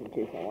some of these in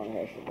case I want to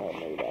have some more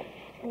made up.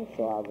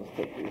 So I'll just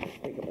take these,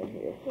 stick them in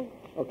here.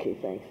 Okay,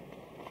 thanks.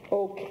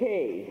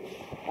 Okay.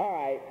 All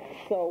right.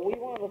 So we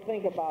want to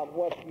think about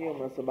what's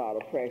humorous about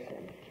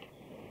oppression.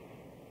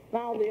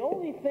 Now, the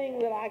only thing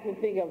that I can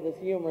think of that's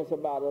humorous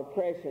about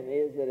oppression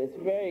is that it's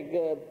very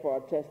good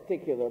for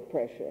testicular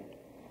pressure.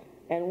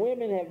 And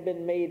women have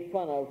been made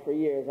fun of for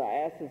years. Our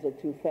asses are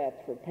too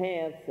fat for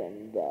pants,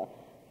 and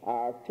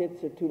our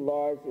tits are too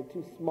large, they're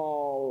too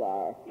small,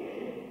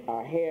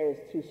 our hair is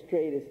too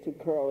straight, it's too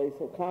curly.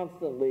 So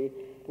constantly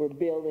we're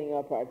building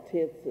up our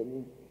tits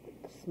and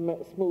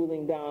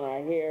smoothing down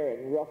our hair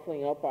and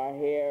ruffling up our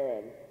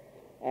hair,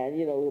 and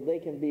you know, they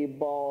can be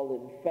bald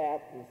and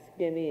fat and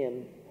skinny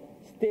and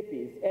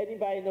stippies.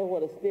 Anybody know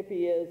what a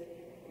stippy is?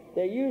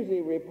 They're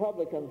usually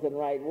Republicans and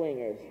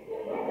right-wingers.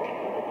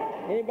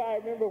 Anybody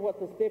remember what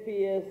the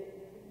stippy is?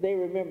 They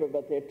remember,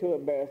 but they're too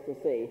embarrassed to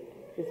say.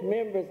 It's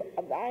members.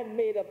 I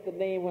made up the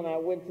name when I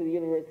went to the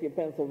University of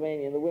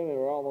Pennsylvania, and the women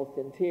were almost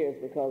in tears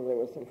because there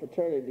were some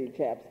fraternity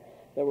chaps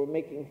that were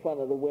making fun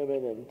of the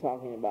women and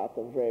talking about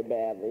them very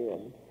badly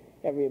in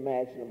every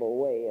imaginable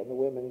way, and the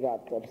women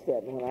got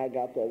upset, and when I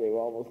got there, they were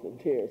almost in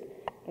tears.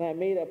 And I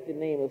made up the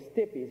name of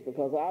stippies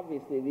because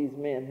obviously these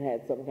men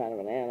had some kind of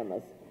an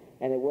animus,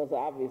 and it was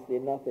obviously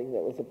nothing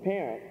that was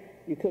apparent.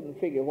 You couldn't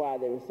figure why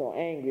they were so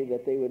angry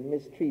that they would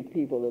mistreat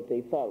people that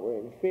they thought were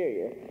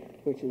inferior,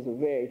 which is a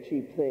very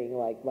cheap thing,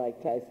 like Mike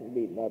Tyson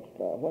beating up,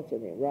 what's her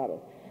name, Robin.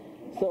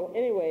 So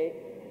anyway,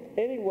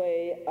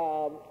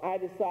 I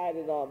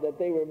decided that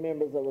they were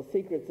members of a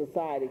secret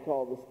society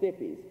called the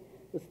Stippies.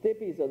 The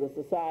Stippies are the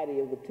society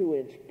of the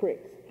 2-inch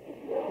pricks.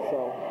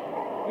 So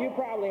you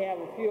probably have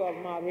a few of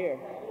them out here.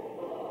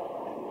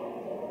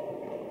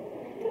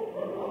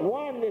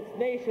 One that's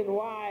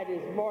nationwide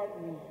is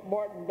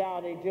Morton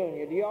Downey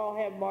Jr. Do you all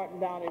have Morton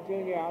Downey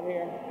Jr. out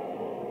here?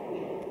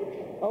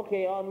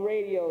 Okay, on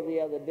radio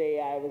the other day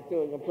I was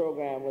doing a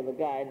program with a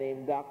guy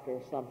named Dr.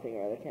 something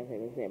or other. I can't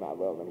think of his name. I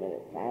will in a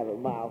minute. I have a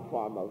mild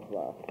form of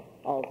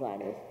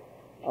Alzheimer's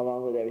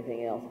along with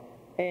everything else.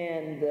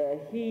 And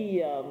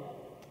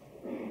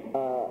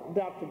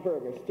Dr.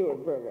 Berger,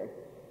 Stuart Berger,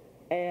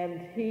 and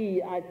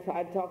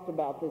I talked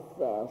about this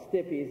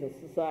Stippies and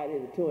Society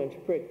of the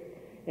 2-inch prick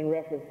in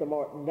reference to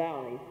Morton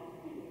Downey,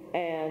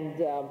 and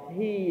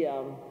he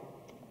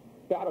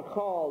got a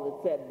call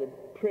that said the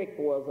prick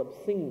was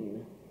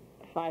obscene.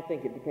 I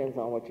think it depends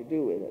on what you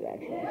do with it,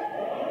 actually.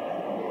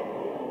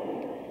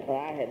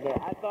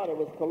 I thought it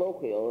was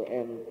colloquial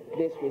and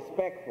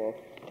disrespectful,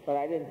 but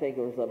I didn't think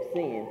it was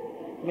obscene.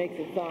 It makes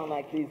it sound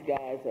like these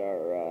guys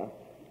are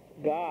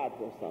gods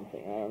or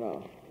something. I don't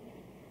know.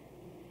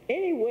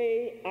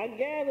 Anyway, I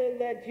gather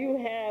that you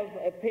have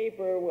a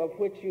paper of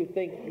which you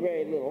think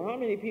very little. How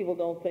many people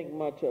don't think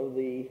much of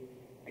the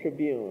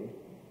Tribune?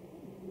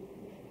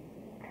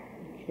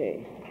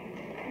 Okay.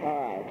 All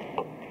right.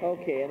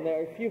 Okay, and there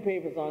are a few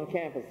papers on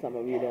campus some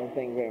of you don't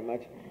think very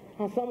much.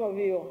 How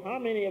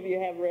many of you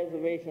have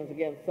reservations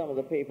against some of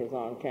the papers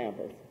on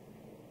campus?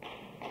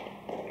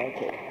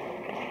 Okay.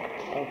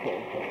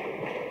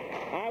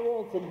 I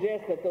won't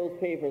suggest that those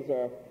papers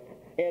are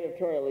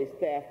editorially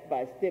staffed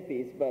by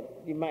Stippies,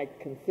 but you might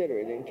consider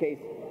it in case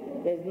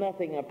there's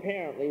nothing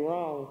apparently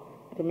wrong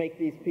to make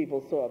these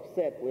people so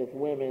upset with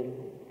women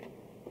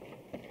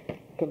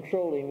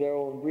controlling their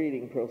own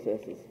breeding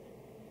processes.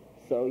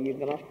 So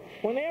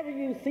whenever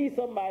you see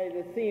somebody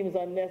that seems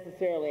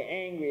unnecessarily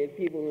angry at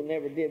people who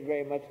never did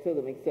very much to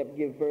them except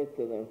give birth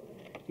to them,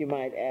 you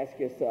might ask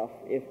yourself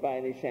if by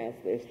any chance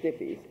they're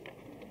Stippies.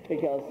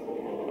 Because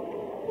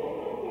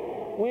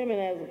women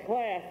as a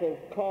class have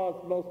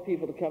caused most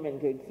people to come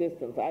into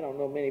existence. I don't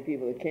know many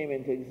people that came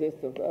into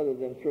existence other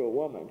than through a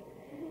woman.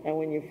 And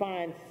when you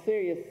find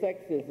serious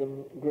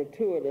sexism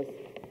gratuitous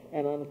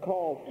and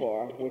uncalled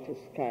for, which is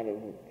kind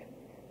of the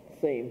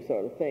same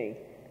sort of thing,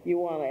 you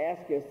want to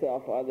ask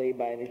yourself, are they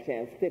by any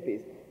chance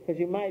Stippies? Because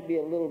you might be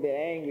a little bit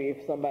angry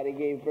if somebody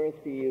gave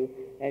birth to you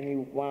and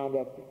you wound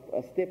up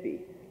a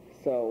stippy.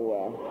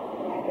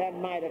 So that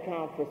might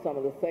account for some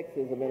of the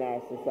sexism in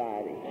our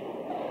society.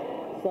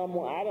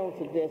 I don't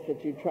suggest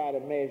that you try to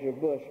measure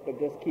Bush, but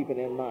just keep it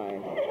in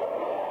mind.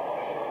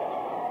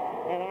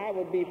 And I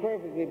would be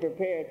perfectly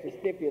prepared to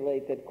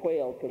stipulate that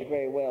Quayle could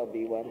very well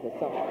be one, because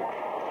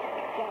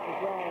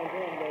something's wrong with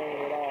him that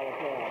ain't at all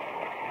apparent.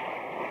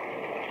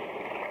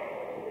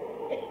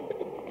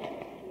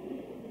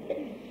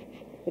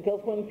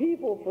 Because when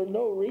people, for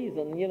no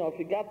reason, you know, if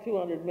you got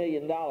 $200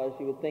 million,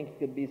 you would think you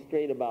could be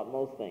straight about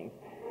most things.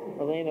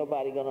 Well, ain't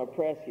nobody going to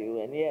oppress you.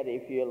 And yet,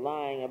 if you're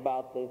lying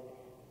about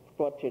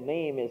what your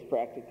name is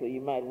practically,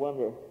 you might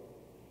wonder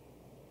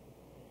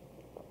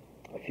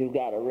if you've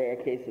got a rare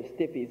case of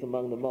stippies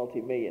among the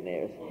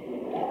multimillionaires.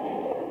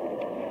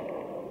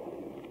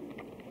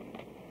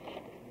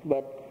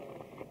 But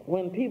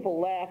when people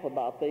laugh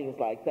about things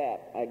like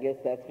that, I guess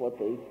that's what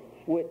the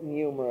wit and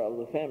humor of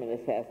the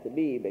feminist has to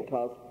be,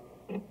 because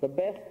the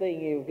best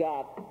thing you've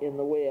got in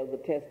the way of the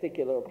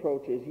testicular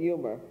approach is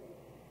humor.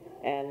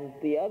 And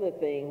the other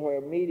thing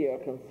where media are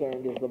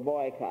concerned is the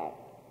boycott.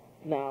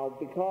 Now,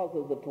 because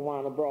of the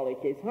Tawana Brawley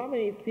case, how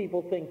many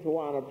people think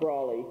Tawana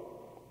Brawley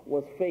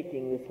was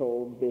faking this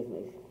whole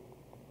business?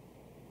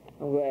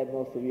 I'm glad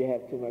most of you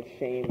have too much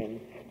shame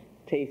and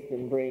taste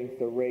and brains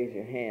to raise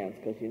your hands,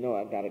 because you know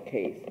I've got a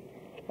case.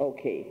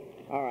 Okay,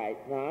 all right,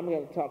 now I'm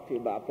going to talk to you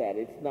about that.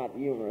 It's not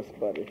humorous,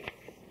 but it's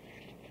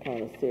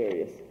kind of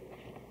serious.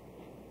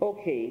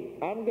 Okay,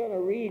 I'm going to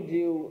read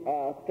you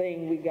a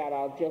thing we got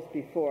out just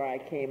before I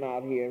came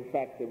out here. In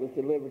fact, it was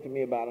delivered to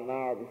me about an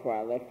hour before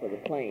I left for the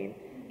plane.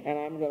 And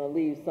I'm going to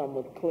leave some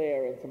with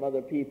Claire and some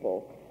other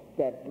people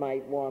that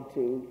might want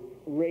to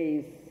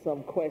raise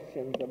some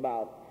questions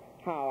about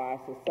how our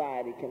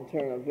society can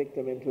turn a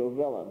victim into a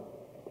villain.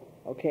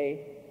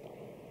 Okay?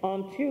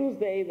 On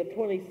Tuesday, the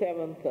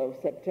 27th of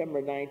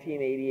September,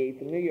 1988,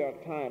 the New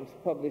York Times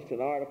published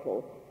an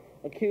article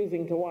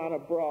accusing Tawana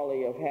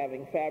Brawley of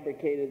having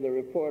fabricated the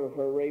report of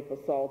her rape,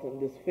 assault,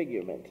 and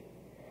disfigurement.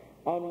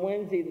 On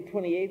Wednesday, the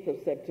 28th of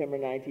September,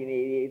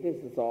 1988,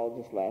 this is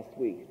all just last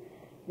week,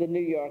 the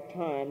New York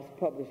Times,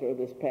 publisher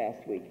this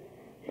past week,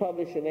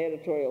 published an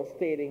editorial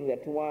stating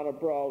that Tawana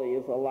Brawley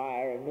is a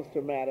liar and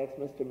Mr. Maddox,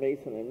 Mr.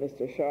 Mason, and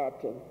Mr.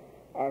 Sharpton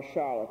are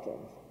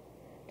charlatans.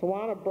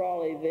 Tawana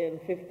Brawley, then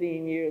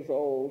 15 years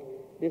old,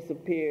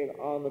 disappeared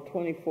on the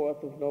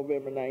 24th of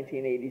November,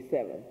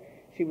 1987.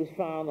 She was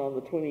found on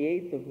the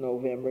 28th of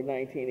November,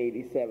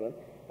 1987,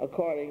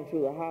 according to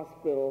the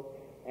hospital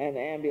and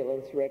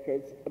ambulance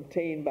records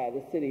obtained by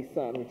the City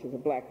Sun, which is a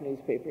black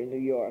newspaper in New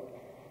York.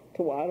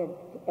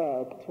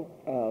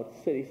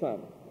 City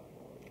Sun.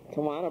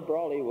 Tawana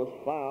Brawley was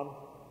found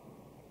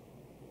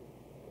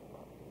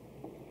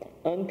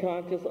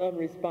unconscious,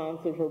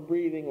 unresponsive. Her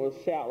breathing was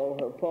shallow.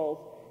 Her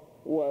pulse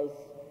was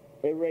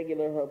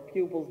irregular. Her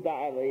pupils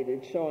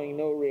dilated, showing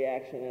no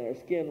reaction, and her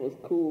skin was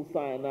cool,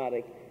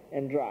 cyanotic,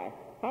 and dry.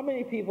 How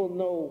many people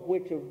know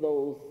which of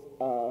those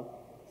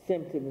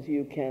symptoms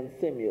you can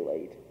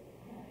simulate?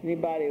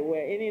 Anybody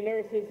aware? Any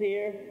nurses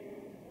here?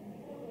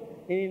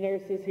 Any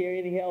nurses here?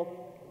 Any health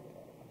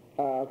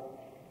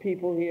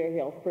people here,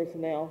 health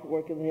personnel,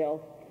 work in the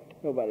health?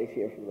 Nobody's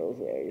here from those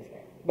areas.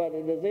 But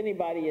does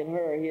anybody in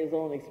her or his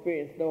own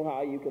experience know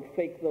how you could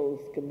fake those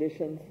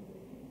conditions?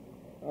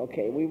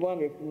 Okay, we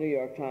wonder if the New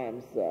York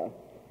Times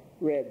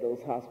read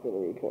those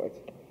hospital reports.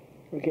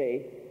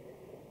 Okay,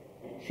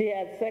 she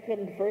had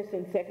first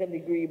and second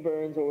degree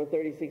burns over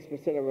 36%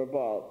 of her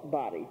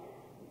body.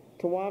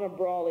 Tawana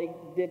Brawley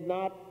did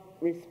not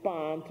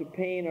respond to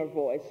pain or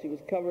voice. She was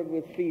covered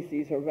with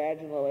feces. Her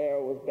vaginal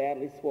area was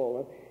badly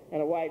swollen,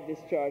 and a white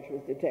discharge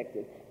was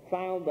detected.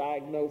 Final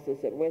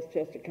diagnosis at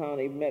Westchester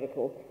County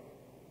Medical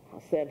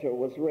Center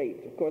was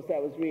rape. Of course,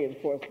 that was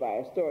reinforced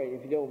by her story. And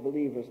if you don't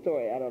believe her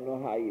story, I don't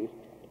know how you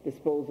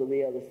dispose of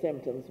the other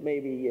symptoms.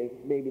 Maybe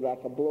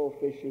like a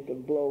blowfish, you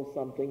can blow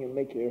something and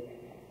make your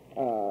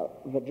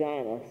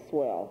vagina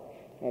swell.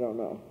 I don't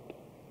know.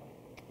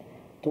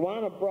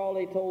 Tawana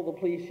Brawley told the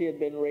police she had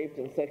been raped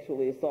and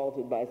sexually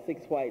assaulted by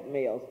 6 white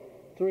males,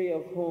 3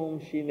 of whom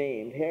she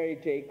named. Harry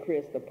J.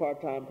 Christ, a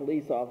part-time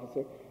police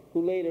officer,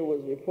 who later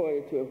was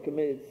reported to have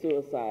committed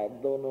suicide,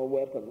 though no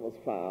weapon was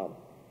found.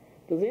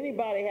 Does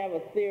anybody have a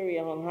theory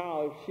on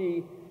how, if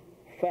she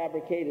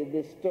fabricated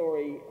this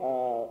story,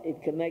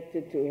 it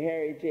connected to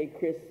Harry J.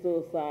 Christ's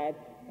suicide,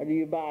 or do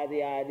you buy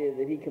the idea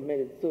that he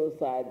committed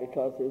suicide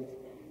because his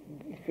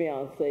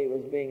fiancée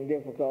was being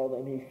difficult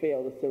and he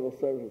failed the civil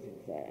service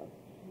exam?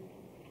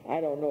 I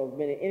don't know of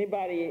many.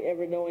 Anybody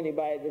ever know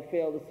anybody that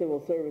failed the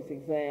civil service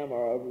exam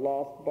or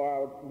lost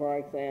bar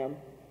exam?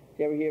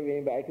 Did you ever hear of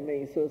anybody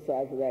committing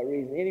suicide for that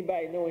reason?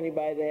 Anybody know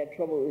anybody that had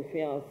trouble with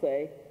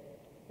fiancé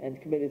and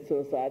committed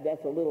suicide?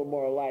 That's a little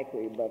more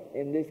likely, but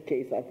in this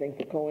case, I think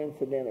the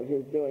coincidence of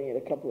his doing it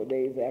a couple of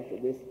days after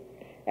this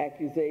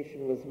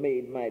accusation was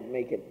made might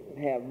make it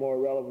have more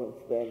relevance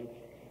than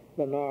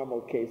the normal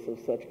case of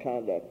such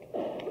conduct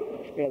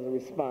as a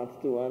response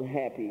to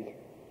unhappy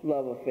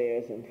love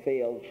affairs and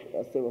failed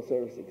civil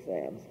service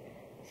exams.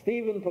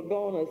 Stephen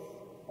Pagonis,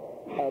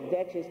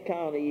 Dutchess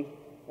County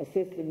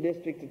assistant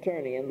district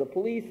attorney, and the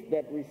police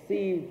that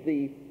received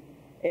the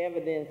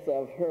evidence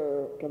of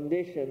her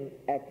condition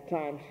at the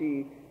time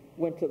she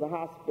went to the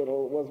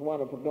hospital was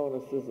one of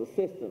Pagonis's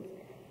assistants.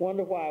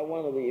 Wonder why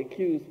one of the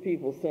accused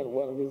people sent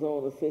one of his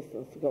own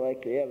assistants to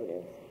collect the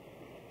evidence.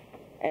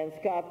 And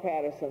Scott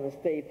Patterson, a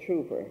state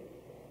trooper.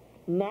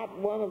 Not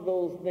one of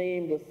those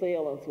named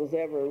assailants was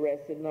ever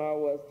arrested, nor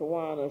was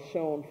Tawana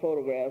shown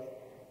photographs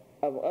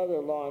of other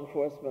law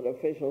enforcement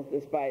officials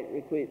despite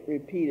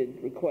repeated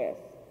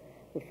requests.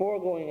 The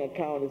foregoing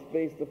account is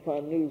based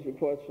upon news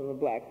reports from the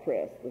black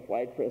press. The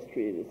white press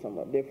treated it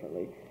somewhat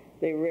differently.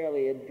 They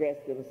rarely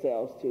addressed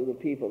themselves to the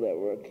people that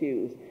were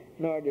accused,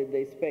 nor did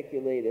they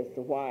speculate as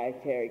to why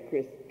Terry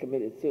Christ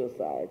committed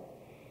suicide,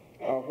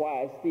 or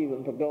why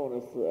Stephen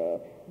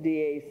Pagonis,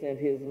 DA, sent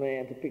his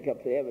man to pick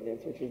up the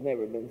evidence, which has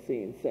never been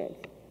seen since.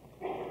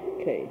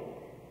 Okay.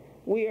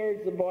 We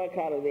urge the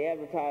boycott of the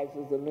advertisers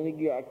of the New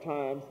York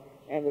Times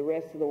and the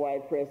rest of the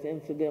white press,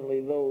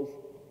 incidentally those,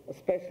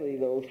 especially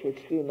those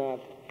which do not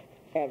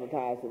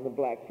advertise in the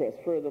black press.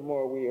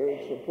 Furthermore, we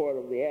urge support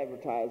of the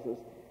advertisers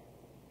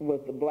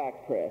with the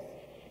black press,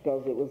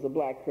 because it was the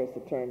black press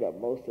that turned up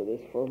most of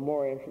this. For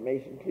more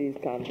information, please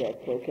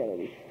contact Flo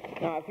Kennedy.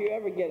 Now, if you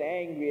ever get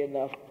angry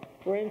enough,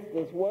 for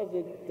instance,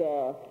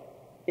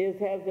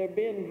 has there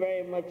been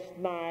very much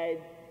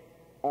snide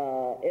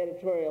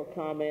editorial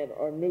comment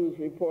or news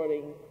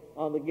reporting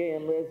on the gay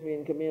and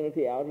lesbian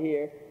community out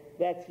here?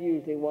 That's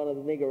usually one of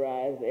the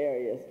niggerized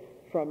areas.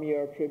 From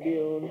your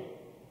Tribune,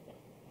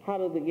 how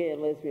do the gay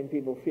and lesbian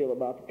people feel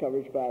about the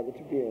coverage by the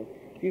Tribune?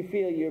 If you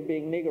feel you're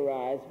being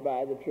niggerized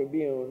by the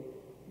Tribune,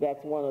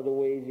 that's one of the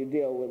ways you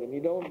deal with them.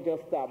 You don't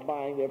just stop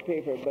buying their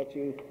paper, but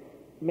you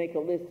make a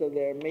list of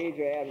their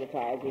major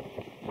advertisers.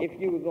 If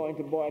you were going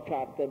to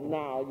boycott them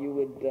now, you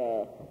would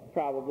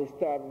probably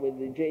start with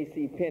the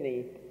J.C.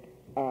 Penney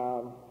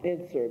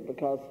insert,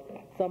 because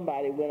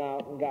somebody went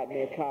out and got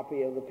me a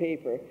copy of the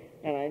paper,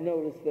 and I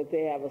noticed that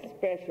they have a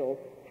special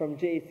from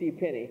J.C.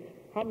 Penney.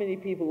 How many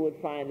people would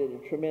find it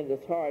a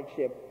tremendous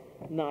hardship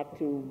not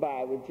to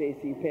buy with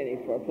J.C. Penney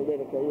for a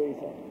political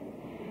reason?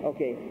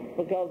 Okay,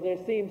 because there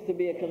seems to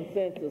be a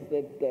consensus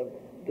that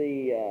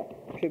the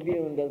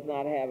Tribune does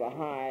not have a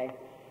high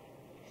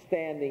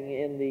standing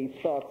in the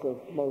thoughts of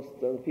most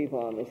of the people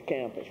on this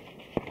campus.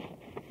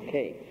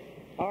 Okay,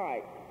 all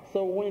right.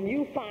 So when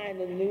you find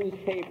a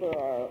newspaper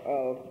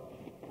or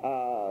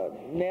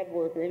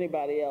network or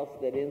anybody else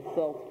that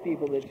insults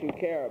people that you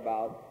care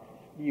about,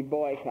 you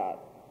boycott.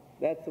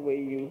 That's the way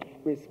you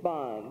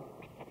respond.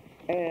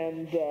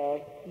 And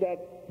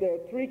that there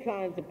are three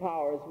kinds of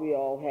powers we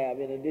all have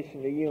in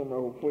addition to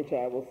humor, of which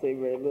I will say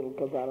very little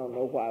because I don't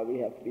know why we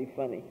have to be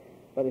funny.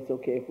 But it's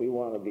okay if we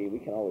want to be. We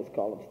can always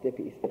call them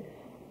stippies.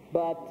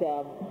 But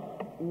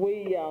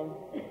we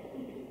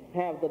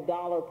have the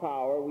dollar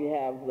power. We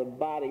have the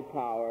body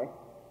power.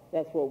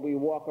 That's what we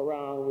walk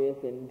around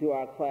with and do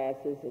our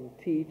classes and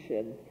teach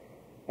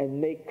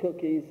and make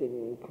cookies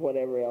and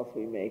whatever else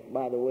we make.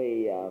 By the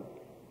way,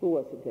 who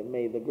was it that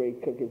made the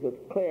great cookies?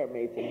 Claire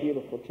made some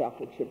beautiful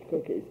chocolate chip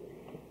cookies,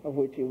 of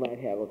which you might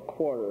have a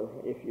quarter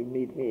if you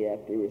meet me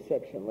at the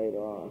reception later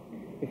on,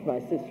 if my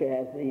sister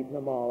hasn't eaten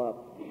them all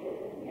up.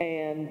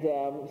 And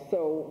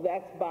so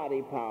that's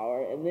body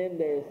power. And then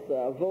there's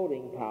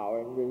voting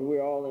power. And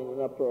we're all in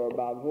an uproar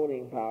about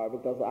voting power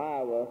because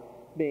Iowa,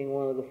 being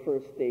one of the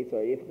first states,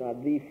 or if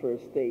not the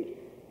first state,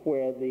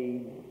 where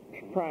the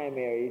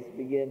primaries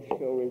begin to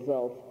show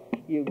results,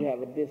 you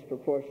have a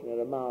disproportionate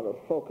amount of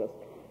focus.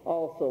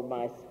 Also,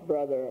 my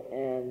brother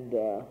and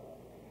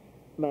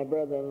my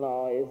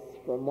brother-in-law is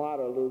from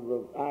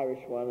Waterloo, the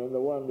Irish one, and the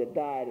one that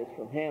died is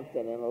from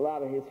Hampton, and a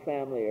lot of his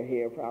family are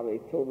here, probably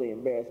totally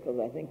embarrassed because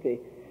I think they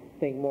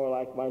think more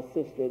like my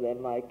sister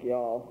than like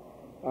y'all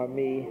or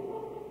me.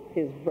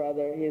 His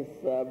brother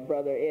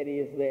Eddie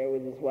is there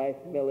with his wife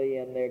Millie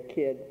and their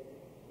kid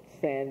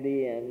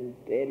Sandy and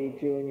Eddie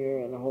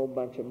Jr. and a whole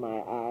bunch of my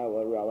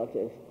Iowa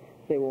relatives.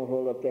 They won't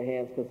hold up their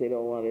hands because they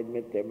don't want to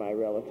admit they're my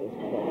relatives.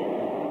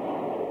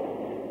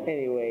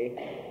 Anyway,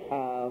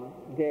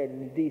 they're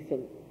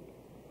decent,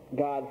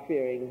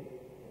 God-fearing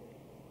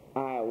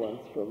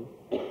Iowans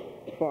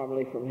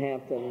formerly from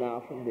Hampton,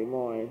 now from Des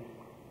Moines.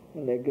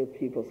 And they're good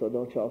people, so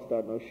don't y'all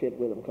start no shit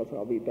with them because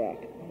I'll be back.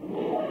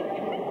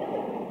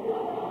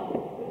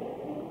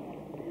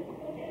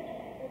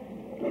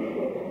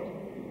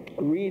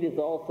 Reed is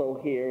also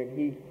here, and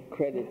he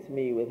credits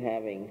me with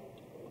having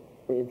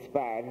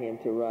inspired him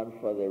to run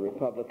for the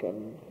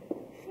Republican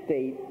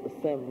State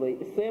Assembly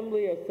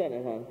or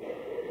Senate, huh?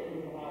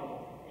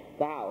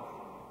 The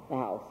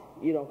House.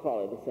 You don't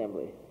call it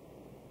Assembly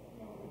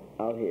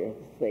out here,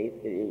 state,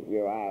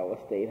 your Iowa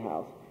State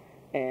House.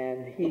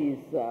 And he's,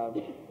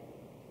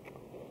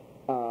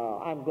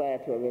 I'm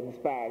glad to have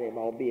inspired him,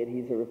 albeit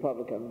he's a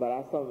Republican,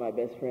 but some of my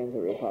best friends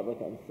are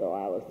Republicans, so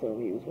I'll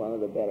assume he was one of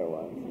the better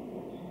ones.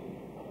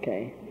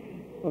 Okay.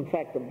 In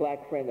fact, a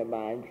black friend of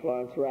mine,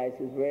 Florence Rice,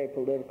 who's very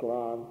political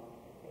on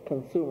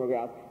consumer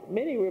grounds.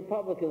 Many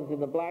Republicans in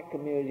the black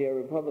community are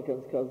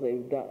Republicans because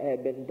they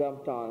had been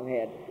dumped on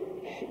and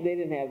they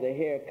didn't have their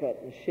hair cut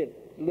and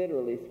shit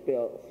literally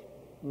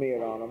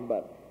smeared on them,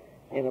 but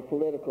in a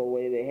political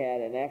way they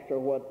had. And after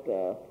what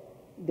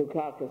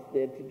Dukakis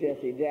did to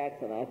Jesse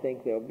Jackson, I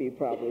think there'll be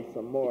probably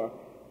some more.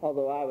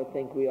 Although I would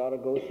think we ought to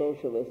go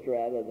socialist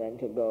rather than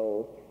to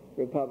go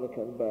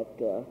Republican, but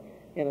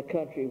in a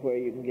country where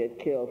you can get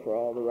killed for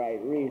all the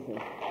right reasons.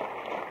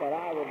 But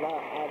I'd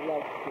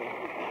love to.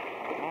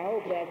 I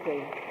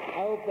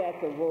hope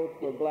that's a vote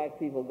for black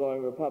people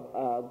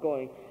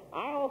going.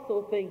 I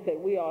also think that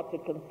we ought to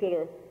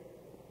consider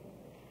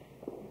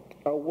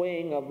a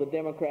wing of the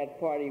Democrat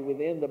Party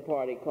within the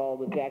party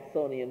called the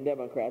Jacksonian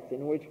Democrats,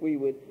 in which we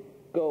would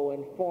go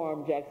and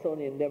form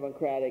Jacksonian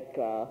Democratic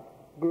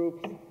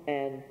groups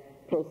and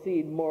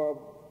proceed more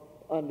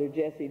under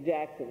Jesse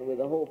Jackson, with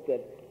the hope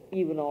that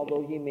even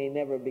although he may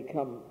never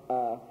become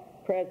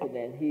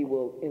president, he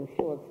will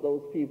influence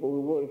those people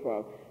who voted for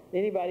him.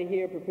 Anybody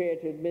here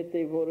prepared to admit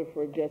they voted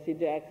for Jesse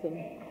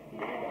Jackson?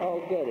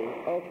 Oh, goody.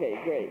 Okay,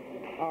 great.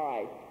 All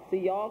right. So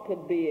y'all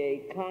could be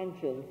a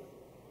conscience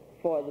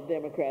for the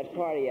Democrat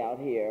Party out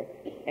here,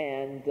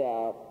 and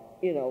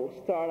you know,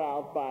 start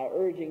out by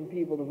urging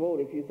people to vote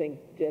if you think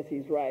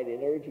Jesse's right,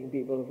 and urging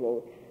people to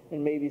vote,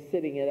 and maybe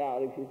sitting it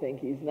out if you think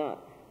he's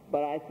not.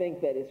 But I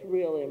think that it's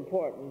really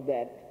important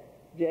that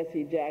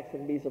Jesse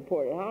Jackson be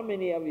supported. How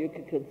many of you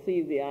could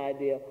conceive the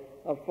idea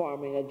of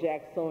forming a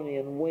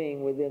Jacksonian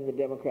wing within the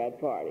Democrat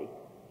Party?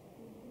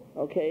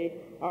 Okay?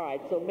 All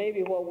right, so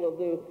maybe what we'll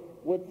do,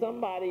 would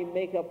somebody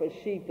make up a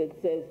sheet that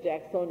says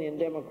Jacksonian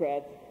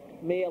Democrats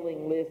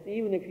mailing list?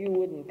 Even if you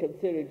wouldn't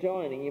consider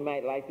joining, you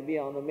might like to be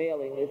on the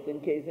mailing list in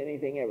case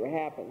anything ever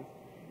happens.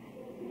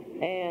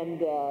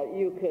 And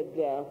you could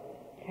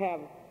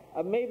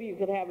maybe you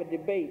could have a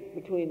debate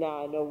between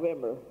now and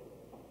November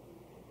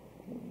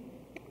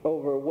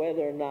over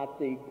whether or not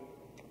the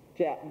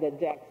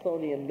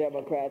Jacksonian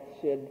Democrats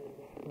should